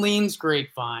 everyone leans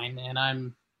grapevine, and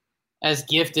I'm as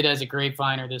gifted as a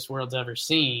grapeviner this world's ever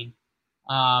seen.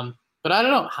 But I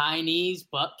don't know, high knees,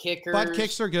 butt kickers. Butt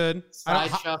kicks are good. Side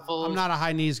shuffles. I'm not a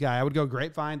high knees guy. I would go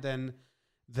grapevine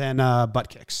then butt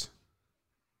kicks.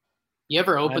 You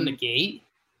ever open the gate?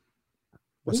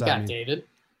 What What's you that got, mean? David?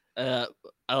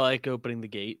 I like opening the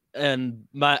gate, and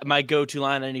my go-to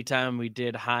line anytime we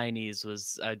did high knees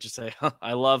was I just say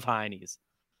I love high knees.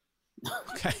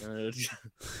 Okay.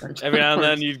 Every now and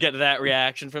then you'd get that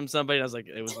reaction from somebody, and I was like,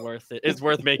 it was worth it. It's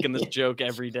worth making this joke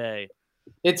every day.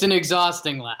 It's an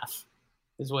exhausting laugh,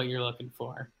 is what you're looking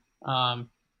for.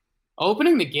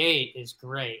 Opening the gate is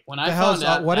great. When I found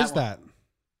out what is that?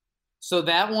 So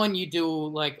that one you do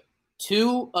like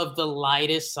 2 of the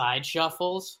lightest side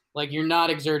shuffles. Like you're not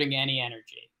exerting any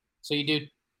energy. So you do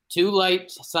 2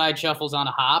 light side shuffles on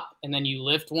a hop, and then you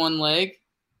lift one leg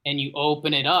and you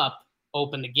open it up,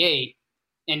 open the gate,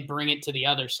 and bring it to the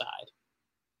other side.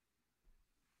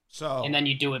 So and then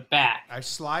you do it back. I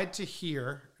slide to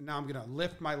here. Now I'm gonna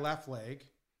lift my left leg,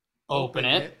 Open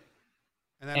it,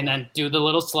 and then do the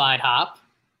little slide hop.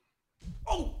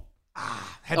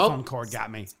 Headphone cord got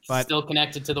me, but Still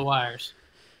connected to the wires.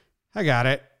 I got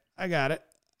it.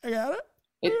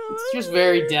 It's just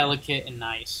very delicate and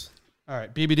nice. All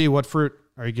right, BBD, what fruit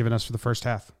are you giving us for the first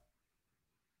half?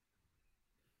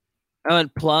 I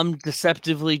went plum,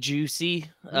 deceptively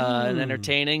juicy and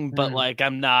entertaining, but like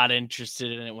I'm not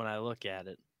interested in it when I look at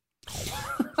it.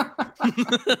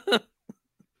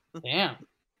 Damn.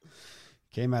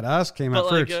 Came at us, came at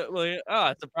fruits.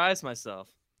 I surprised myself.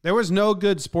 There was no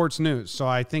good sports news, so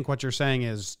I think what you're saying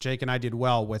is Jake and I did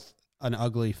well with an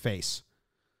ugly face.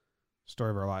 Story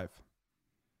of our life.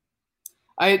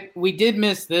 We did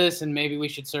miss this, and maybe we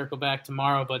should circle back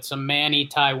tomorrow, but some Manny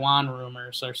Taiwan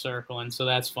rumors are circling, so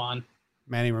that's fun.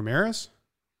 Manny Ramirez?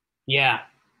 Yeah.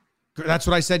 That's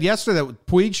what I said yesterday, that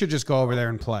Puig should just go over there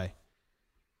and play.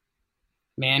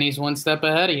 Manny's one step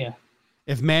ahead of you.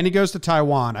 If Manny goes to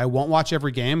Taiwan, I won't watch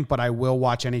every game, but I will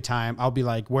watch any time. I'll be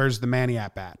like, where's the Manny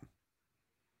app at?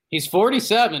 He's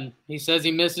 47. He says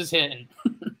he misses hitting.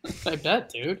 I bet,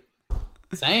 dude.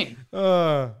 Same.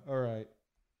 All right.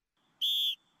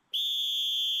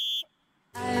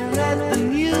 I read the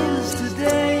news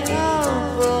today,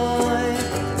 oh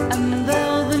boy, and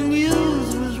though the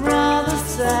news was rather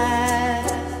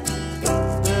sad,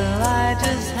 well, I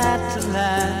just had to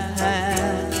laugh.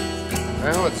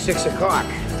 Well, it's 6 o'clock.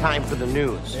 Time for the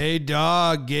news. A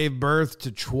dog gave birth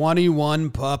to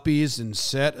 21 puppies and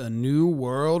set a new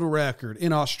world record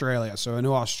in Australia. So a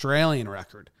new Australian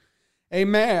record. A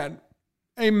man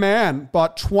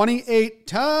bought 28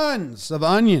 tons of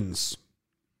onions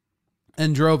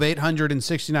and drove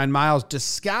 869 miles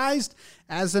disguised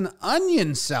as an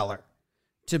onion seller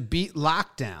to beat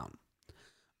lockdown.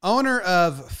 Owner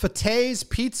of Fateh's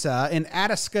Pizza in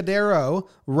Atascadero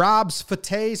robs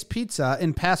Fateh's Pizza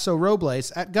in Paso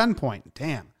Robles at gunpoint.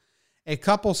 Damn. A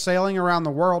couple sailing around the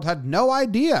world had no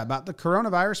idea about the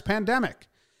coronavirus pandemic.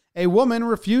 A woman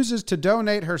refuses to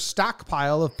donate her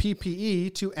stockpile of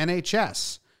PPE to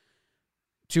NHS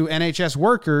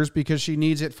workers because she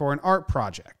needs it for an art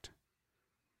project.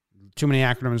 Too many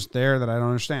acronyms there that I don't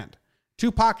understand.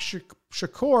 Tupac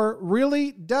Shakur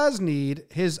really does need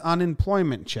his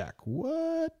unemployment check.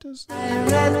 What does that I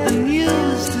read the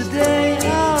news today,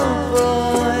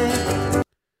 oh boy.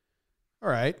 All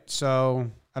right,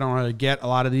 so I don't really get a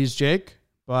lot of these, Jake,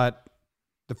 but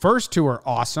the first 2 are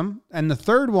awesome, and the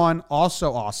third one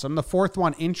also awesome. The fourth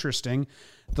one interesting.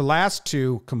 The last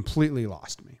 2 completely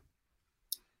lost me.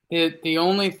 The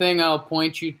only thing I'll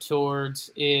point you towards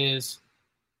is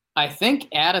I think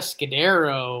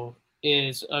Atascadero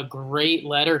is a great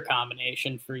letter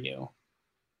combination for you.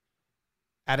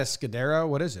 Atascadero,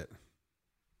 what is it?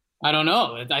 I don't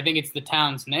know. I think it's the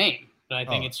town's name, but I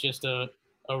think it's just a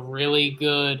really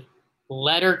good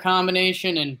letter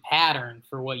combination and pattern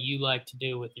for what you like to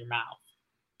do with your mouth.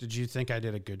 Did you think I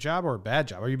did a good job or a bad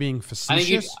job? Are you being I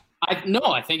facetious? think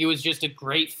I think it was just a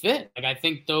great fit. Like I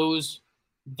think those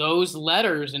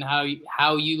letters and how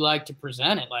you like to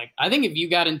present it. Like I think if you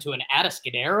got into an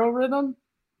Atascadero rhythm,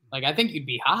 like I think you'd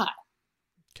be hot.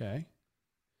 Okay.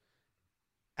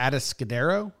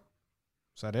 Atascadero?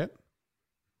 Is that it?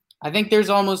 I think there's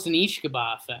almost an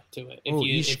Ishkaba effect to it if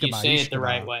you say it the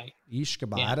right way.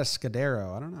 Ishkaba, yeah.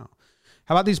 Atascadero. I don't know.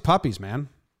 How about these puppies, man?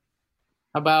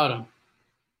 How about them?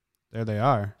 There they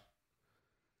are.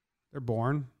 They're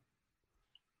born.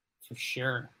 For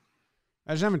sure.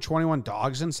 Imagine having 21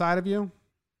 dogs inside of you.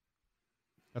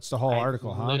 That's the whole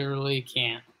article, huh? Literally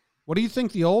can't. What do you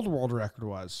think the old world record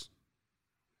was?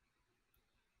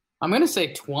 I'm going to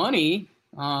say 20.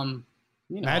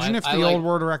 Imagine if the old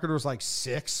world record was like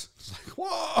 6. It's like,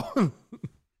 whoa.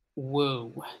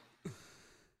 Whoa.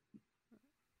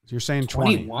 You're saying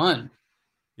 21.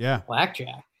 Yeah.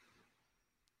 Blackjack.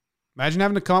 Imagine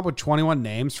having to come up with 21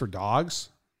 names for dogs.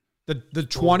 The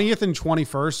 20th and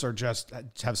 21st are just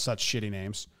have such shitty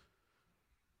names.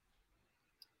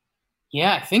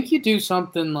 Yeah, I think you do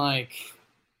something like,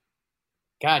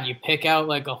 God, you pick out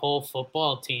like a whole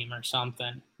football team or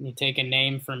something. You take a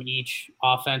name from each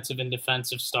offensive and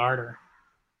defensive starter.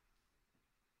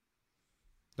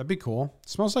 That'd be cool. It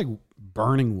smells like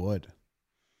burning wood,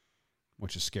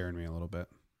 which is scaring me a little bit.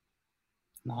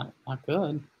 Not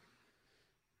good.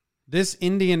 This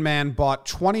Indian man bought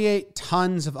 28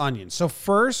 tons of onions. So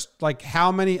first, like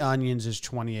how many onions is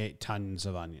 28 tons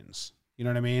of onions? You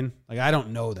know what I mean? Like I don't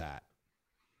know that.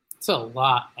 It's a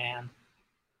lot, man.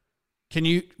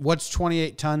 What's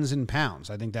 28 tons in pounds?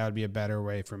 I think that would be a better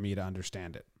way for me to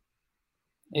understand it.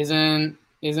 Isn't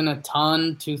a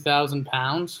ton 2,000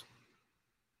 pounds?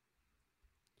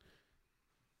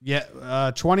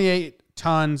 Yeah, 28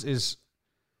 tons is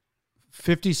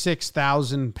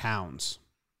 56,000 pounds.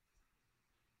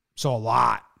 So a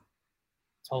lot.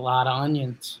 It's a lot of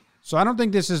onions. So I don't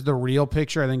think this is the real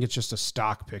picture. I think it's just a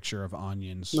stock picture of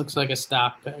onions. Looks like a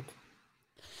stock pic.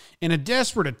 In a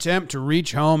desperate attempt to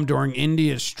reach home during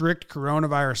India's strict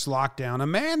coronavirus lockdown, a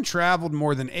man traveled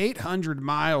more than 800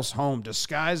 miles home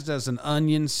disguised as an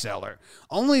onion seller,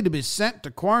 only to be sent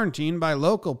to quarantine by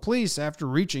local police after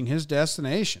reaching his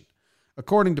destination.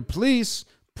 According to police,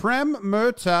 Prem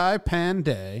Murtai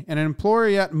Pandey, an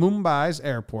employee at Mumbai's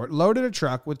airport, loaded a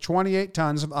truck with 28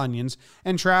 tons of onions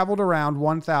and traveled around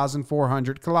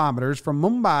 1,400 kilometers from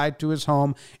Mumbai to his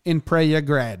home in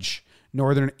Prayagraj,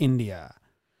 northern India.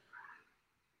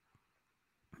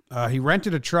 He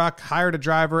rented a truck, hired a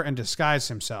driver, and disguised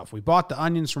himself. We bought the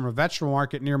onions from a vegetable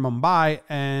market near Mumbai,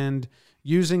 and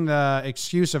using the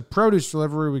excuse of produce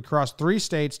delivery, we crossed 3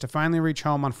 states to finally reach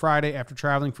home on Friday after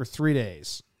traveling for 3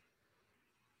 days.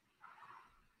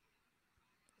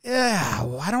 Yeah,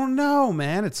 well, I don't know,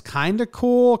 man. It's kind of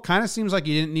cool. Kind of seems like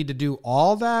you didn't need to do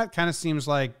all that. Kind of seems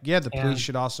like, the police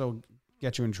should also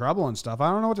get you in trouble and stuff.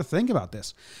 I don't know what to think about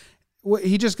this.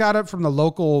 He just got it from the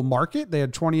local market. They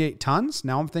had 28 tons.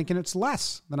 Now I'm thinking it's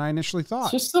less than I initially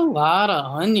thought. It's just a lot of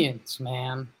onions,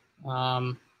 man.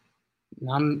 I'm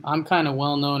kind of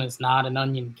well known as not an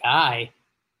onion guy.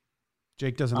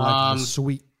 Jake doesn't like the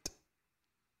sweet.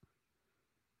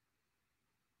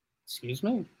 Excuse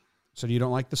me? So you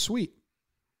don't like the sweet?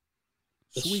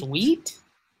 The sweet?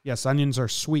 Yes, onions are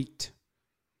sweet.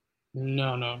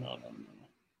 No.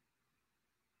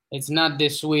 It's not the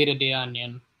sweet of the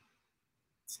onion.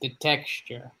 It's the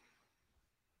texture.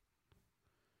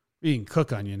 You can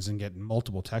cook onions and get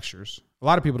multiple textures. A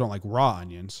lot of people don't like raw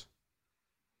onions.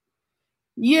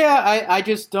 Yeah, I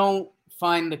just don't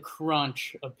find the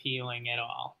crunch appealing at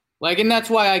all. Like, and that's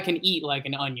why I can eat like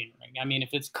an onion ring. I mean, if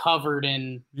it's covered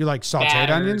in You like sauteed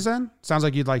onions then? Sounds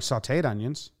like you'd like sauteed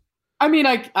onions. I mean,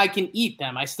 I can eat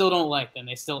them. I still don't like them.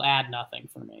 They still add nothing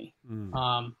for me.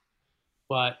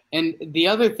 But the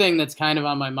other thing that's kind of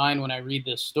on my mind when I read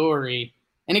this story,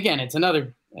 and again, it's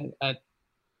another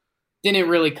didn't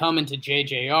really come into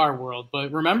JJR world,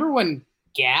 but remember when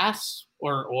gas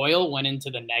or oil went into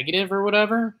the negative or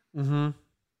whatever? Mm-hmm.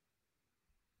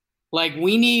 Like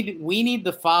we need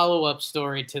the follow-up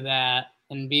story to that,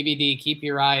 and BBD, keep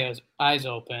your eyes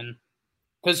open.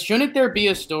 Because shouldn't there be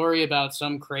a story about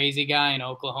some crazy guy in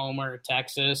Oklahoma or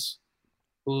Texas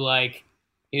who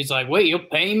he's like, wait, you'll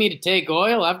pay me to take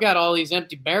oil? I've got all these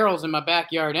empty barrels in my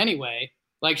backyard anyway.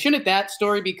 Like, shouldn't that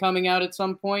story be coming out at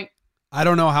some point? I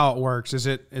don't know how it works. Is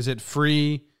it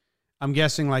free? I'm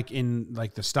guessing like in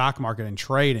like the stock market and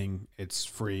trading, it's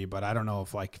free, but I don't know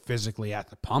if like physically at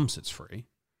the pumps it's free.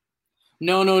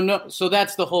 No. So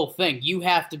that's the whole thing. You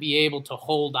have to be able to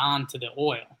hold on to the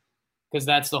oil. because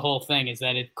that's the whole thing, is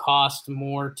that it costs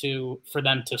more for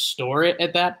them to store it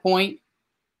at that point.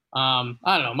 I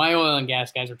don't know. My oil and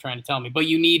gas guys were trying to tell me, but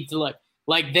you need to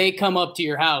like they come up to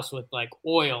your house with like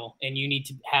oil, and you need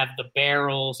to have the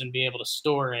barrels and be able to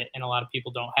store it. And a lot of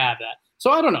people don't have that.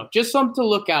 So I don't know, just something to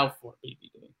look out for,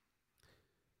 BBD.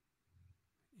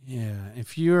 Yeah.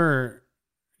 If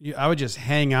I would just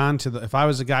hang on to if I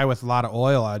was a guy with a lot of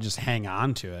oil, I'd just hang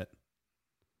on to it.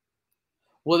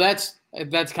 Well, that's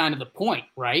kind of the point,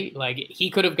 right? Like he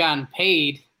could have gotten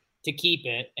paid to keep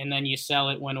it, and then you sell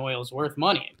it when oil's worth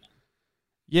money.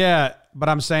 Yeah, but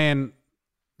I'm saying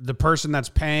the person that's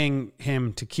paying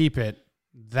him to keep it,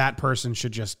 that person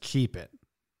should just keep it.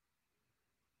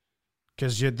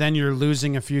 Because then you're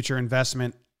losing a future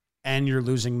investment and you're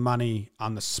losing money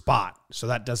on the spot. So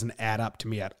that doesn't add up to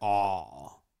me at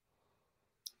all.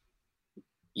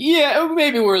 Yeah,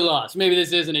 maybe we're lost. Maybe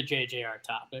this isn't a JJR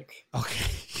topic.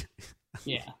 Okay.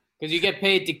 Yeah, because you get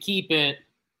paid to keep it,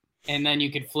 and then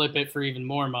you could flip it for even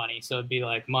more money. So it'd be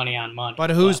like money on money. But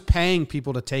who's paying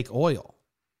people to take oil?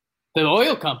 The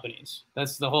oil companies.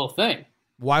 That's the whole thing.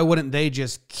 Why wouldn't they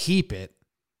just keep it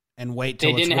and wait till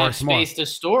it's worth more? They didn't have space to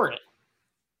store it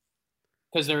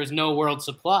because there was no world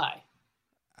supply.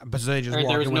 But so they just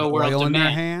walk in with oil in their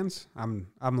hands? I'm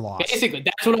lost. Basically,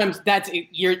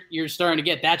 you're starting to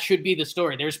get. That should be the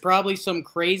story. There's probably some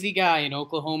crazy guy in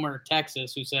Oklahoma or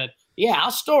Texas who said, "Yeah,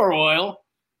 I'll store oil,"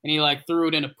 and he like threw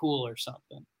it in a pool or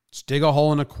something. Just dig a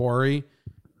hole in a quarry,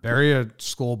 bury a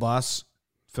school bus,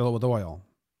 fill it with oil.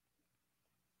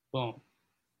 Boom.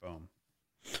 Boom.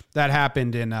 That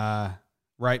happened in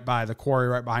right by the quarry,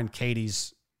 right behind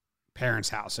Katie's parents'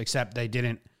 house, except they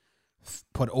didn't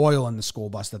put oil in the school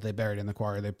bus that they buried in the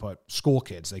quarry. They put school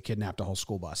kids. They kidnapped a whole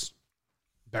school bus,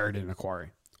 buried it in a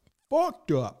quarry.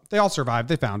 Fucked up. They all survived.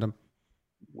 They found him.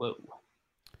 Whoa.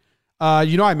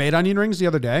 I made onion rings the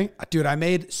other day. Dude, I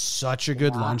made such a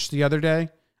good lunch the other day.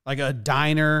 Like a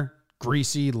diner,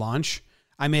 greasy lunch.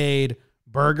 I made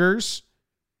burgers,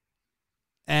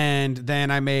 and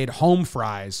then I made home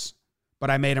fries,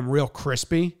 but I made them real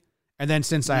crispy. And then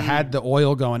since I had the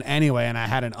oil going anyway, and I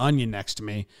had an onion next to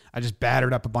me, I just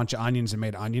battered up a bunch of onions and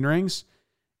made onion rings.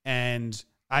 And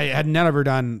I had never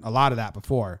done a lot of that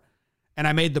before. And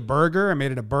I made the burger. I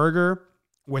made it a burger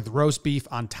with roast beef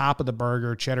on top of the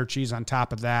burger, cheddar cheese on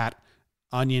top of that,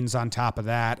 onions on top of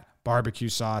that, barbecue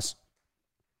sauce.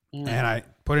 And I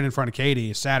put it in front of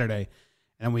Katie Saturday,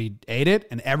 and we ate it,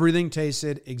 and everything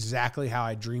tasted exactly how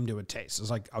I dreamed it would taste. It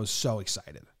was like, I was so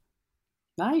excited.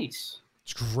 Nice.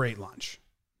 It's great lunch.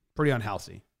 Pretty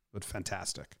unhealthy, but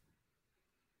fantastic.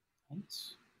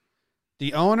 Nice.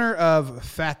 The owner of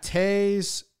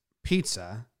Fate's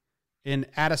Pizza in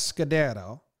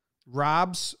Atascadero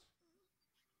robs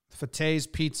Fate's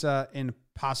Pizza in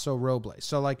Paso Robles.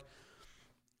 So, like,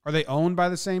 are they owned by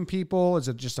the same people? Is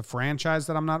it just a franchise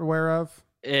that I'm not aware of?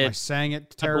 Am I saying it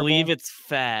terrible? I believe it's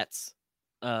Fats.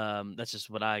 That's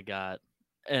just what I got.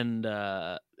 And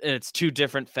it's two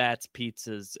different Fats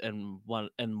pizzas, and one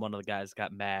of the guys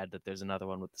got mad that there's another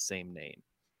one with the same name.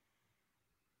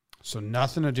 So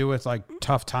nothing to do with like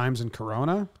tough times in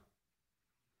Corona?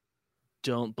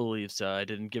 Don't believe so. I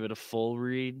didn't give it a full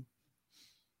read.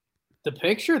 The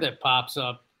picture that pops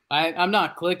up, I'm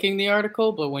not clicking the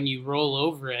article, but when you roll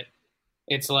over it,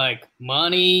 it's like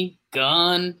money,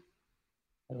 gun.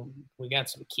 We got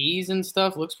some keys and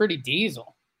stuff. Looks pretty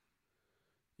diesel.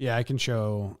 Yeah, I can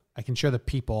show the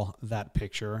people that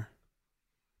picture.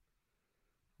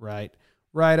 Right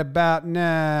about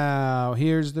now.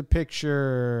 Here's the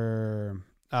picture.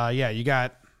 Yeah, you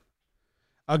got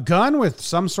a gun with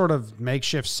some sort of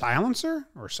makeshift silencer.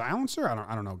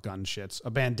 I don't know gun shits.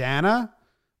 A bandana,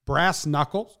 brass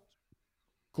knuckles,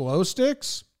 glow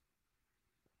sticks,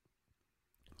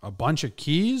 a bunch of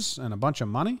keys, and a bunch of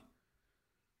money.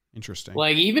 Interesting.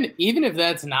 Like even if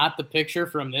that's not the picture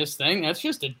from this thing, that's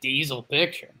just a diesel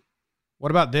picture.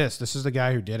 What about this? This is the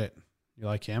guy who did it. You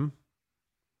like him?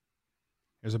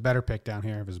 There's a better pic down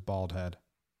here of his bald head.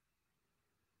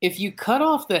 If you cut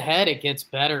off the head, it gets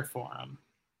better for him.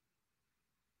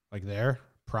 Like there?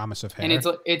 Promise of hair. And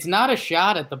it's not a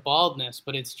shot at the baldness,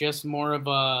 but it's just more of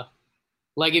a,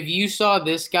 like if you saw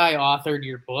this guy authored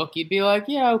your book, you'd be like,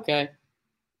 yeah, okay.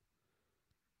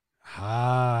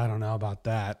 I don't know about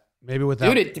that. Maybe without.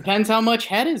 Dude, it depends how much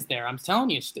head is there. I'm telling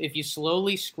you, if you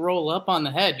slowly scroll up on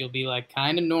the head, you'll be like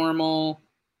kind of normal.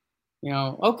 You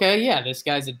know, okay, yeah, this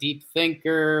guy's a deep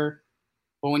thinker.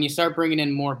 But when you start bringing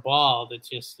in more bald, it's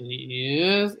just,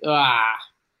 It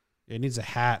needs a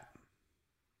hat.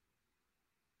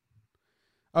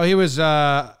 Oh, he was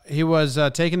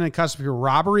taken into custody for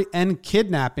robbery and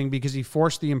kidnapping because he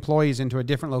forced the employees into a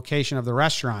different location of the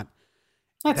restaurant.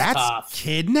 That's tough.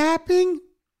 Kidnapping?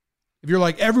 If you're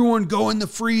like, everyone go in the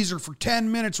freezer for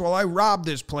 10 minutes while I rob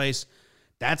this place,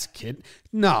 that's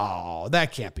No,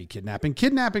 that can't be kidnapping.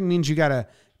 Kidnapping means you got to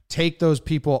take those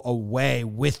people away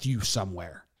with you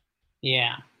somewhere.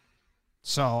 Yeah.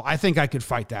 So I think I could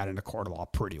fight that in a court of law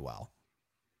pretty well.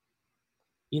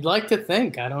 You'd like to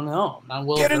think. I don't know. Not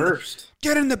well versed.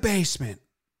 Get in the basement.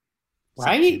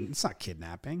 Right? It's not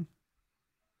kidnapping.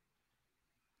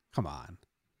 Come on.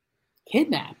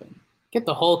 Kidnapping. Get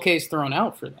the whole case thrown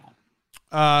out for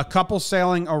that. Couple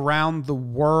sailing around the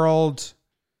world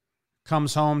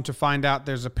comes home to find out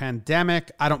there's a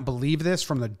pandemic. I don't believe this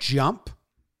from the jump.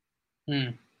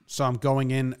 So I'm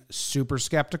going in super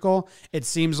skeptical. It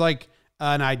seems like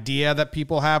an idea that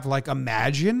people have, like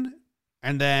imagine,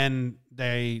 and then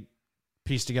they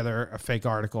piece together a fake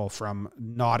article from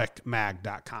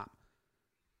nauticmag.com.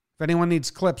 If anyone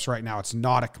needs clips right now, it's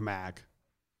Nautic Mag.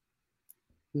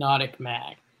 Nautic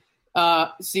Mag.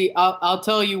 See, I'll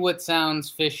tell you what sounds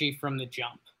fishy from the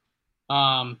jump.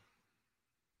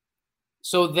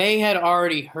 So they had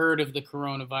already heard of the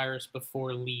coronavirus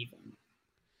before leaving.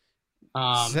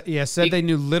 Said they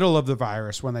knew little of the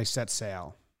virus when they set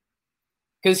sail.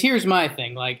 Because here's my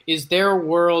thing. Like, is there a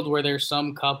world where there's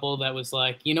some couple that was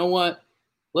like, you know what?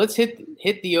 Let's hit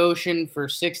the ocean for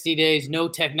 60 days, no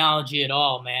technology at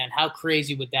all, man. How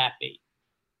crazy would that be?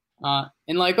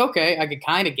 And like, okay, I could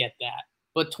kind of get that.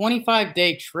 But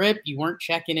 25-day trip, you weren't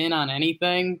checking in on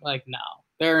anything? Like, no,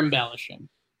 they're embellishing.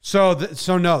 So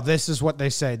no, this is what they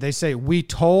say. They say, we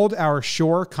told our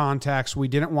shore contacts we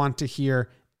didn't want to hear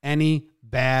any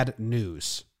bad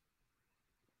news.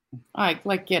 All right,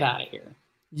 like, get out of here.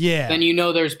 Yeah. Then you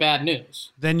know there's bad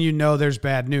news.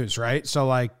 Right? So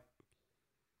like,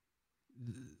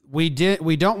 we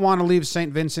don't want to leave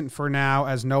St. Vincent for now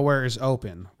as nowhere is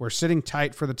open. We're sitting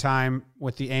tight for the time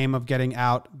with the aim of getting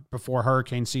out before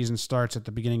hurricane season starts at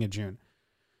the beginning of June.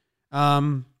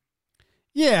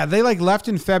 Yeah, they like left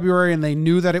in February and they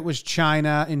knew that it was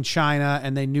in China,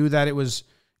 and they knew that it was,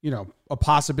 a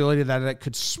possibility that it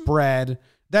could spread.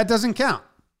 That doesn't count.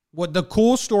 What the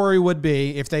cool story would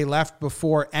be if they left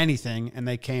before anything and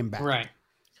they came back. Right.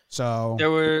 So there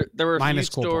were a few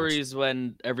cool stories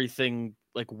when everything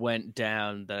like went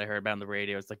down that I heard about on the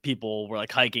radio. It's like people were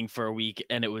like hiking for a week,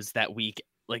 and it was that week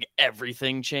like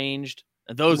everything changed.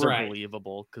 And those are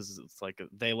believable because it's like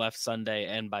they left Sunday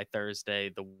and by Thursday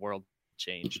the world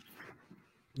changed.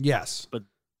 Yes, but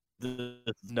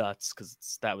it's nuts because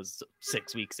that was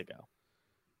 6 weeks ago.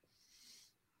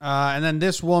 And then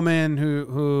this woman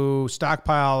who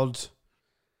stockpiled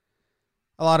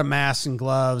a lot of masks and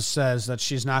gloves says that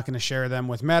she's not going to share them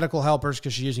with medical helpers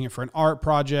because she's using it for an art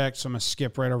project. So I'm going to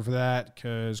skip right over that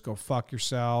because go fuck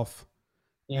yourself.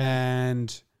 Yeah.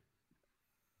 And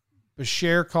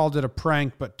Bashir called it a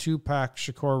prank, but Tupac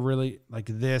Shakur really like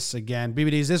this again.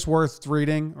 BBD, is this worth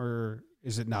reading or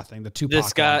is it nothing? The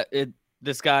Tupac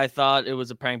This guy thought it was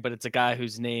a prank, but it's a guy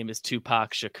whose name is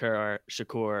Tupac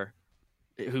Shakur,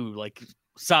 who like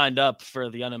signed up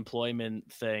for the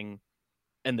unemployment thing,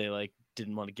 and they like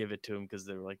didn't want to give it to him because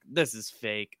they were like, "This is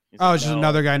fake." It's just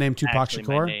another guy named Tupac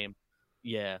Shakur. Name.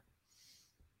 Yeah,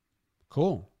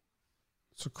 cool.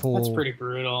 It's a cool. That's pretty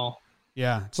brutal.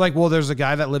 Yeah, it's like, well, there's a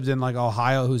guy that lived in like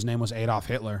Ohio whose name was Adolf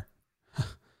Hitler.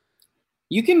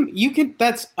 You can.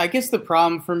 That's, I guess the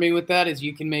problem for me with that is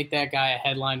you can make that guy a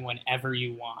headline whenever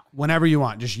you want. Whenever you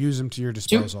want, just use him to your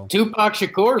disposal. Tupac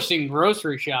Shakur seen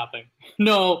grocery shopping.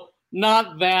 No,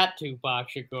 not that Tupac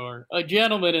Shakur. A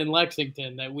gentleman in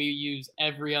Lexington that we use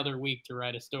every other week to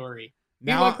write a story. He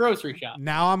went grocery shopping.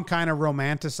 Now I'm kind of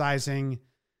romanticizing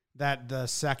that the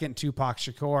second Tupac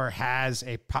Shakur has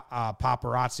a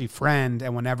paparazzi friend,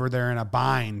 and whenever they're in a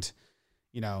bind,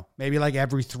 maybe like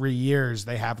every 3 years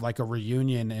they have like a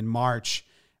reunion in March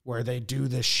where they do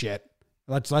this shit.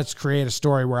 Let's create a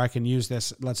story where I can use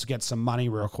this. Let's get some money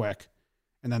real quick.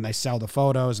 And then they sell the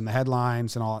photos and the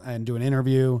headlines and all and do an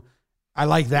interview. I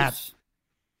like that.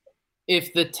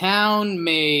 If the town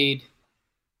made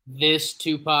this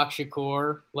Tupac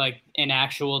Shakur like an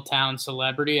actual town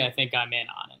celebrity, I think I'm in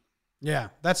on it. Yeah,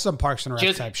 that's some Parks and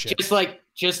Rec type shit.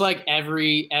 Just like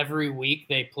every week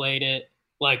they played it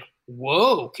like,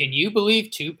 whoa, can you believe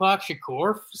Tupac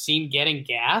Shakur seen getting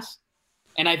gas?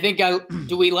 And I think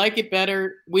do we like it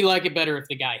better? We like it better if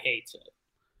the guy hates it.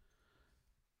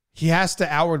 He has to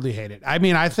outwardly hate it. I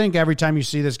mean, I think every time you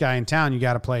see this guy in town, you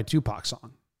got to play a Tupac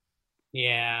song.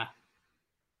 Yeah.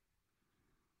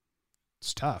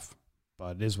 It's tough,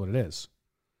 but it is what it is.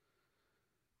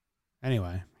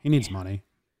 Anyway, he needs money.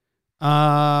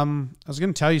 I was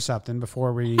going to tell you something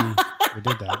before we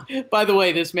did that. By the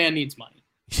way, this man needs money.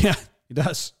 Yeah, he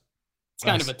does. It's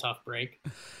kind of a tough break.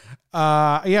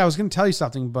 Yeah, I was going to tell you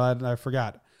something, but I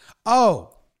forgot.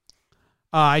 Oh,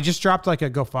 I just dropped like a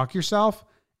go fuck yourself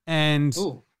and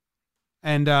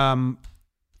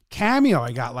cameo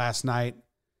I got last night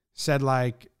said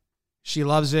like she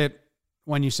loves it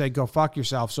when you say go fuck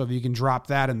yourself. So if you can drop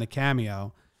that in the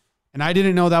cameo. And I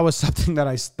didn't know that was something that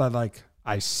I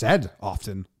said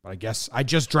often, but I guess I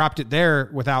just dropped it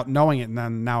there without knowing it. And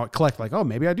then now it clicked like, oh,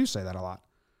 maybe I do say that a lot.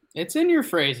 It's in your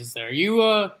phrases there.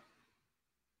 You,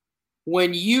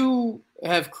 when you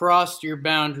have crossed your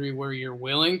boundary where you're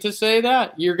willing to say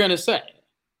that, you're going to say it.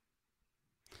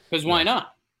 Because why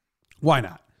not? Why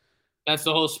not? That's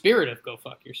the whole spirit of go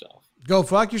fuck yourself. Go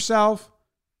fuck yourself,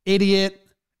 idiot,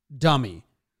 dummy.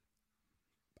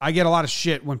 I get a lot of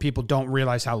shit when people don't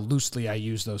realize how loosely I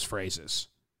use those phrases.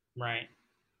 Right.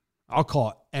 I'll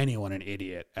call anyone an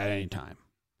idiot at any time.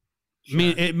 Sure.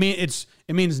 It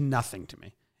means nothing to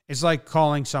me. It's like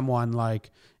calling someone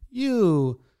like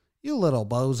you little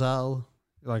bozo,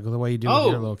 like the way you do with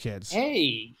your little kids.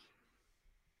 Hey,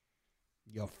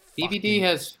 You BBD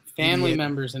has family idiot.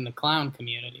 members in the clown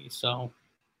community, so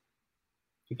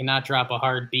you cannot drop a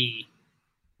hard B.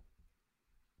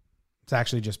 It's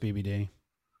actually just BBD.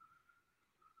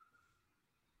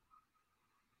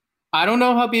 I don't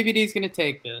know how BBD is going to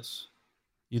take this.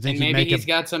 You think And maybe he's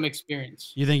got some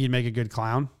experience. You think he'd make a good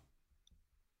clown?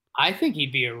 I think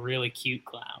he'd be a really cute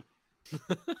clown.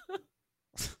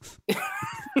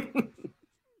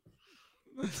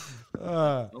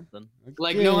 Something.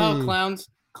 Like, know how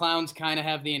clowns kind of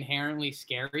have the inherently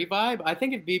scary vibe? I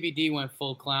think if BBD went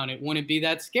full clown, it wouldn't be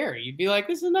that scary. You'd be like,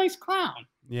 this is a nice clown.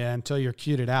 Yeah, until you're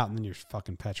cuted out and then you're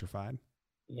fucking petrified.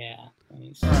 Yeah.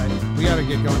 All right, we got to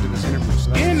get going to this interview.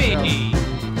 So Gimme!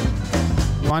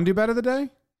 You want to do bet of the day?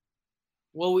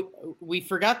 Well, we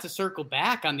forgot to circle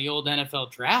back on the old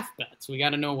NFL draft bets. We got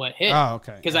to know what hit. Oh,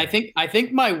 okay. Because I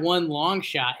think my one long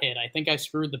shot hit. I think I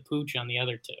screwed the pooch on the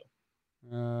other two.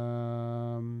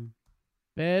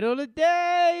 Bet of the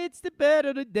day, it's the bet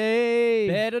of the day.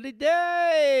 Bet of the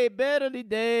day, bet of the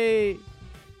day.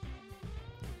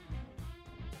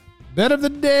 Bet of the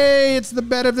day. It's the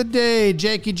bet of the day.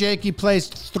 Jakey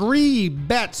placed 3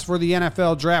 bets for the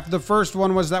NFL draft. The first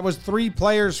one was 3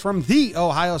 players from the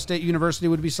Ohio State University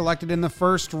would be selected in the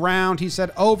first round. He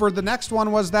said over. The next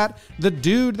one was that the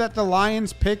dude that the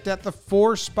Lions picked at the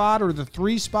 4 spot or the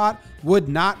 3 spot would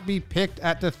not be picked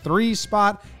at the 3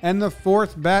 spot. And the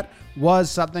fourth bet was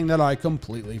something that I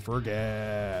completely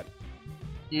forget.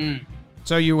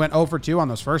 So you went 0 for 2 on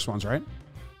those first ones, right?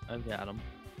 I've got him.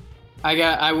 I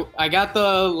got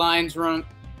the lines wrong,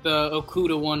 the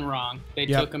Okuda one wrong. They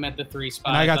took him at the 3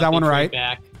 spot. And I got that one right.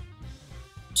 Back.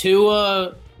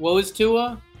 Tua, what was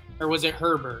Tua? Or was it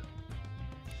Herbert?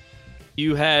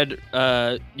 You had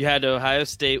Ohio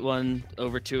State one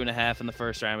over 2.5 in the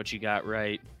first round, which you got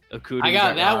right. Okuda, I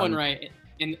got that one right.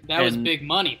 And that was big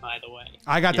money, by the way.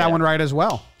 I got that one right as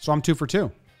well. So I'm 2 for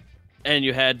 2. And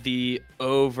you had the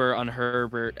over on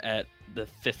Herbert at the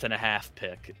 5.5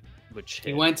 pick. Which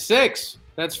he went 6.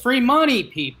 That's free money,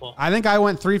 people. I think I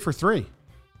went 3 for 3.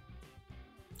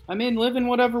 I mean, live in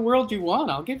whatever world you want.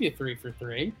 I'll give you 3 for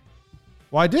 3.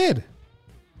 Well, I did.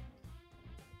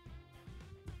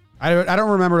 I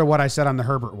don't remember what I said on the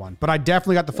Herbert one, but I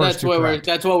definitely got the first 2 correct.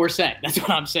 That's what we're saying. That's what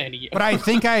I'm saying to you. But I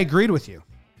think I agreed with you.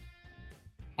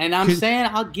 And I'm saying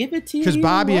I'll give it to you. Because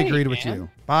Bobby agreed man. with you.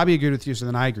 Bobby agreed with you, so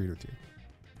then I agreed with you.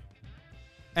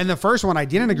 And the first one, I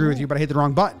didn't agree with you, but I hit the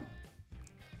wrong button.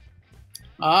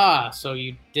 So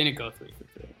you didn't go 3 for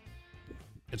 3.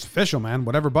 It's official, man.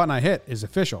 Whatever button I hit is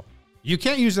official. You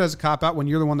can't use it as a cop-out when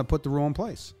you're the one that put the rule in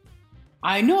place.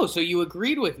 I know, so you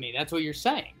agreed with me. That's what you're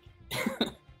saying.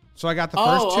 So I got the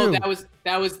first 2.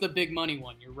 That was the big money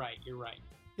one. You're right.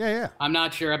 Yeah. I'm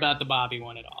not sure about the Bobby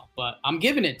one at all, but I'm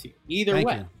giving it to you. Either way.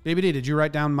 Thank you. BBD, did you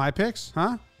write down my picks?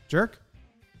 Huh? Jerk?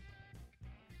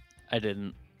 I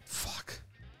didn't. Fuck.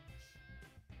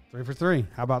 3 for 3.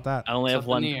 How about that? I only have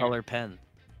one color pen.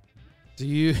 Do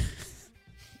you...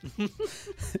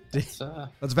 That's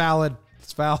valid.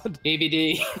 It's valid.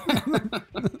 ABD.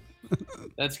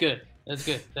 That's good.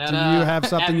 That, do you have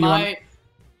something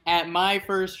at my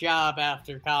first job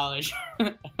after college,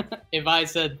 if I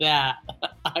said that,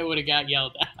 I would have got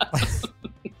yelled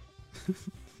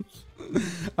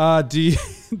at. Do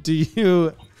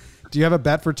you have a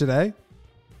bet for today?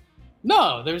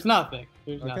 No, there's nothing.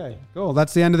 Okay, cool.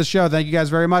 That's the end of the show. Thank you guys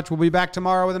very much. We'll be back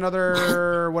tomorrow with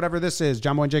another whatever this is.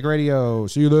 John Boy and Jake Radio.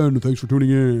 See you then. Thanks for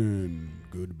tuning in.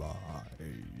 Goodbye.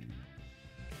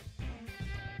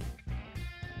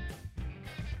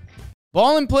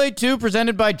 Ball and Play 2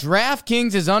 presented by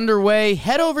DraftKings is underway.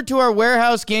 Head over to our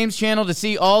Warehouse Games channel to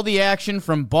see all the action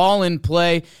from Ball and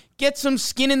Play. Get some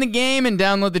skin in the game and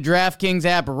download the DraftKings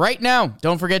app right now.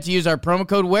 Don't forget to use our promo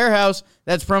code Warehouse.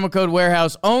 That's promo code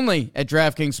Warehouse only at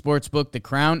DraftKings Sportsbook. The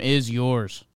crown is yours.